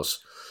Papadopoulos,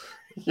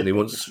 and he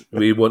wants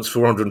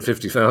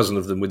 450,000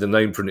 of them with the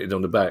name printed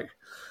on the back.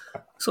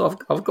 So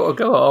I've got to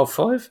go at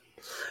R5.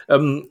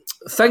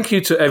 Thank you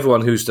to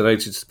everyone who's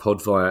donated to the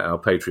pod via our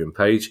Patreon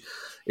page.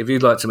 If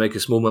you'd like to make a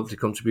small monthly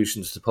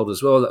contribution to the pod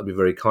as well, that would be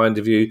very kind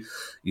of you.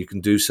 You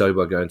can do so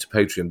by going to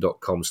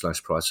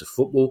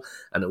patreon.com/priceoffootball,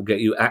 and it will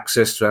get you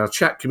access to our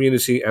chat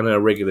community and our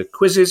regular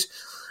quizzes.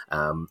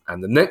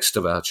 And the next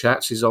of our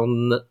chats is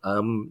on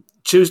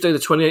Tuesday, the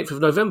 28th of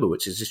November,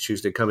 which is this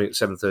Tuesday coming at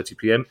 7:30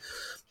 p.m.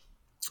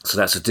 So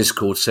that's a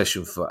Discord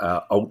session for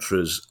our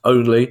ultras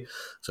only.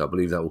 So I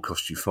believe that will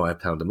cost you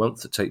 £5 a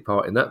month to take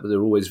part in that, but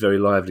they're always very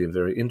lively and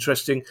very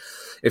interesting.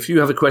 If you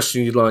have a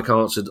question you'd like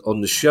answered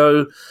on the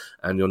show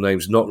and your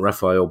name's not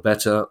Raphael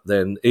Better,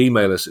 then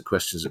email us at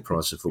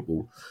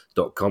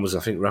questions@priceoffootball.com, as I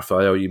think,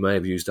 Raphael, you may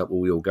have used up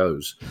all your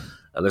goes.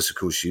 Unless, of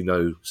course, you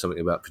know something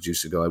about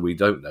Producer Guy we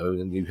don't know,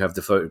 and you have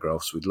the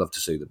photographs. We'd love to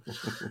see them.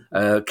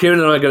 Kieran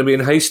and I are going to be in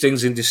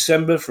Hastings in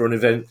December for an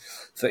event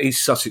for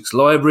East Sussex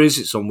Libraries.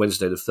 It's on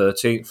Wednesday the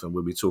 13th, and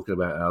we'll be talking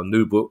about our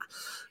new book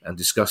and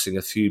discussing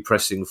a few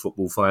pressing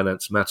football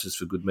finance matters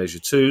for good measure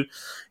too.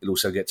 You'll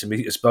also get to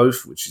meet us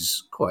both, which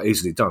is quite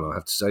easily done, I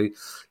have to say.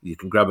 You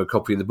can grab a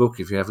copy of the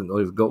book if you haven't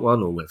already got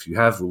one, or if you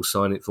have, we'll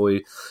sign it for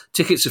you.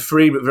 Tickets are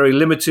free but very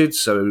limited,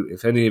 so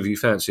if any of you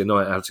fancy a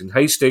night out in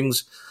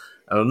Hastings,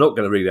 and I'm not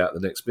going to read out the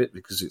next bit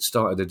because it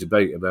started a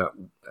debate about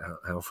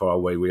how far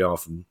away we are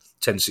from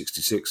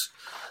 1066.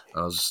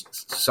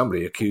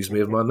 Somebody accused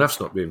me of my maths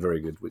not being very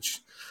good,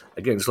 which,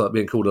 again, it's like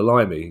being called a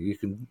limey. You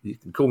can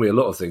call me a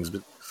lot of things,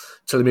 but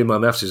telling me my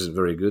maths isn't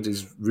very good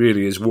is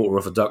water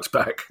off a duck's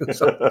back.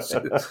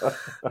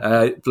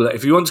 But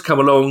if you want to come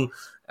along,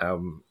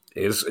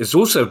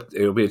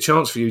 it'll be a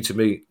chance for you to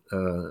meet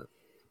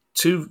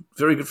two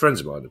very good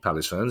friends of mine, the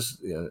Palace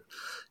fans.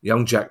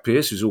 Young Jack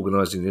Pearce, who's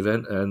organising the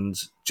event, and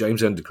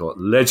James Endicott,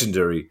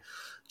 legendary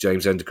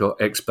James Endicott,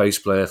 ex-bass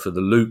player for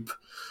The Loop,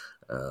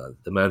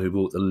 the man who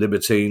brought the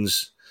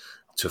Libertines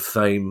to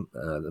fame,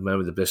 the man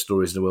with the best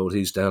stories in the world.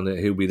 He's down there.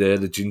 He'll be there,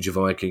 the Ginger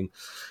Viking.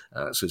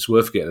 So it's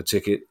worth getting a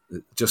ticket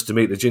just to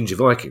meet the Ginger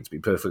Viking, to be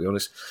perfectly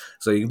honest.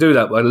 So you can do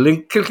that by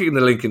clicking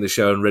the link in the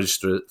show and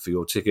register for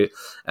your ticket.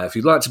 If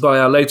you'd like to buy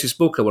our latest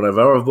book or one of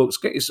our other books,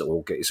 get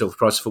yourself a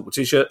Price of Football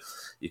t-shirt.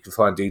 You can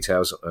find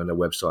details on our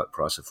website,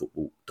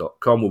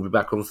 priceoffootball.com. We'll be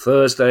back on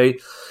Thursday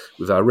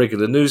with our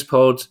regular news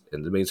pod.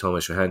 In the meantime, I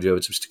shall hand you over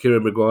to Mr.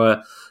 Kieran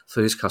Maguire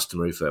for his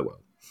customary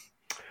farewell.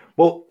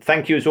 Well,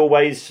 thank you as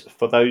always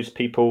for those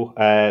people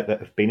that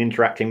have been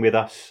interacting with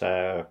us,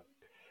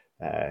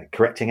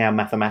 correcting our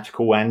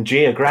mathematical and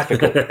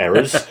geographical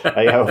errors,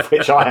 of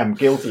which I am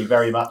guilty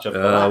very much of.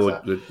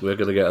 We're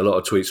going to get a lot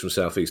of tweets from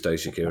Southeast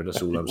Asia, Kieran.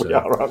 That's all I'm saying. We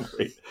are, aren't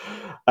we?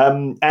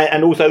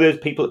 And also, there's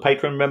people at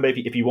Patreon. Remember,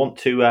 if you want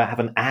to have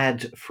an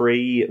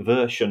ad-free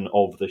version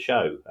of the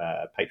show,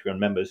 Patreon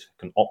members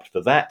can opt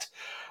for that.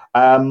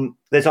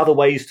 There's other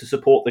ways to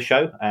support the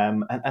show,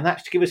 and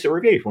that's to give us a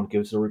review. If you want to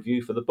give us a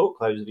review for the book,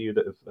 those of you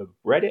that have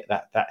read it,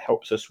 that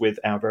helps us with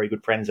our very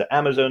good friends at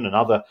Amazon and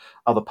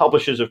other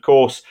publishers, of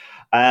course.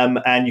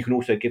 And you can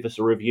also give us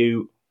a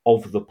review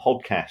of the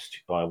podcast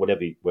by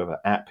whatever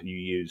app you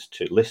use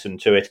to listen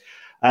to it.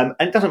 And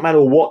it doesn't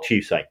matter what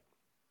you say.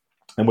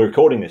 And we're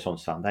recording this on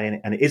Sunday,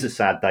 and it is a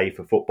sad day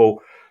for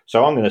football.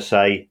 So I'm going to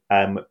say,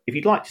 if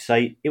you'd like to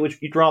say,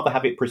 you'd rather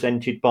have it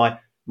presented by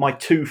my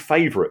two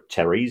favourite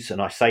Terrys, and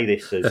I say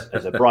this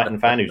as a Brighton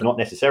fan who's not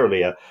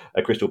necessarily a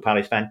Crystal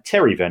Palace fan,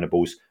 Terry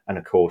Venables, and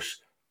of course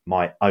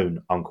my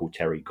own Uncle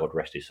Terry, God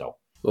rest his soul.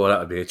 Well, that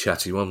would be a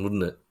chatty one,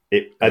 wouldn't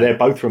it? They're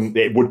both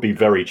it would be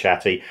very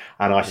chatty,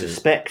 and I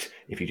suspect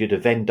if you did a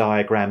Venn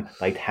diagram,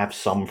 they'd have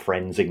some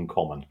friends in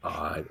common.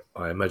 I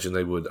imagine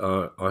they would.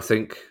 I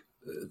think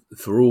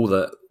for all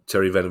that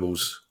Terry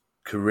Venables'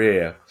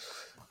 career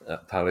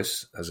at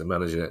Palace as a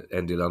manager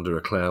ended under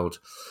a cloud,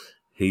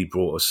 he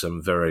brought us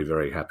some very,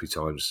 very happy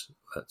times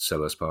at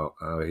Selhurst Park.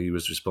 He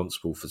was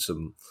responsible for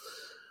some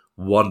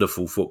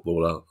wonderful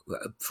football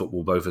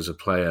both as a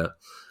player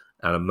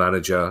and a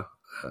manager.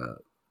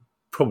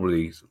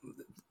 Probably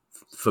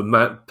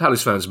for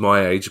Palace fans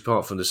my age,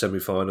 apart from the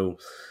semi-final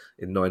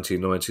in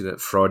 1990, that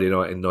Friday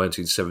night in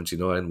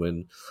 1979,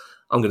 when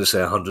I'm going to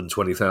say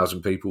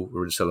 120,000 people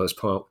were in Selhurst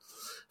Park.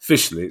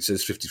 Officially, it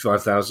says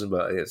 55,000,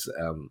 but it's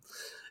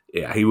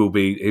he will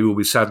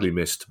be sadly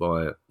missed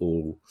by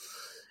all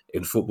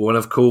in football. And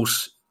of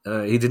course,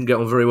 he didn't get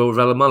on very well with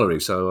Alan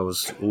Mullery, so I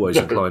was always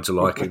inclined to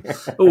like him.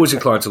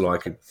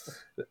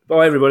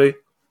 Bye, everybody.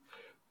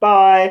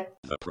 Bye.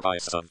 The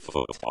price of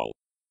football.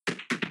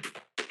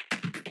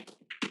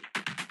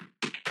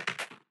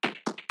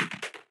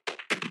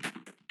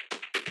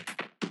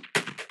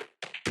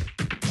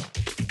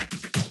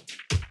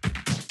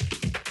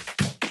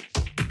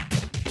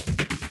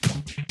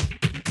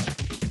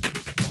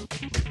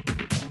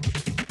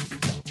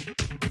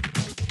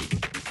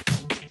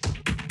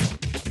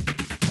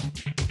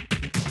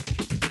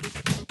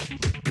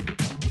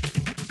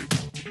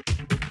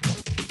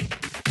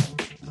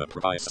 The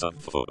price of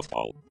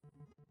football.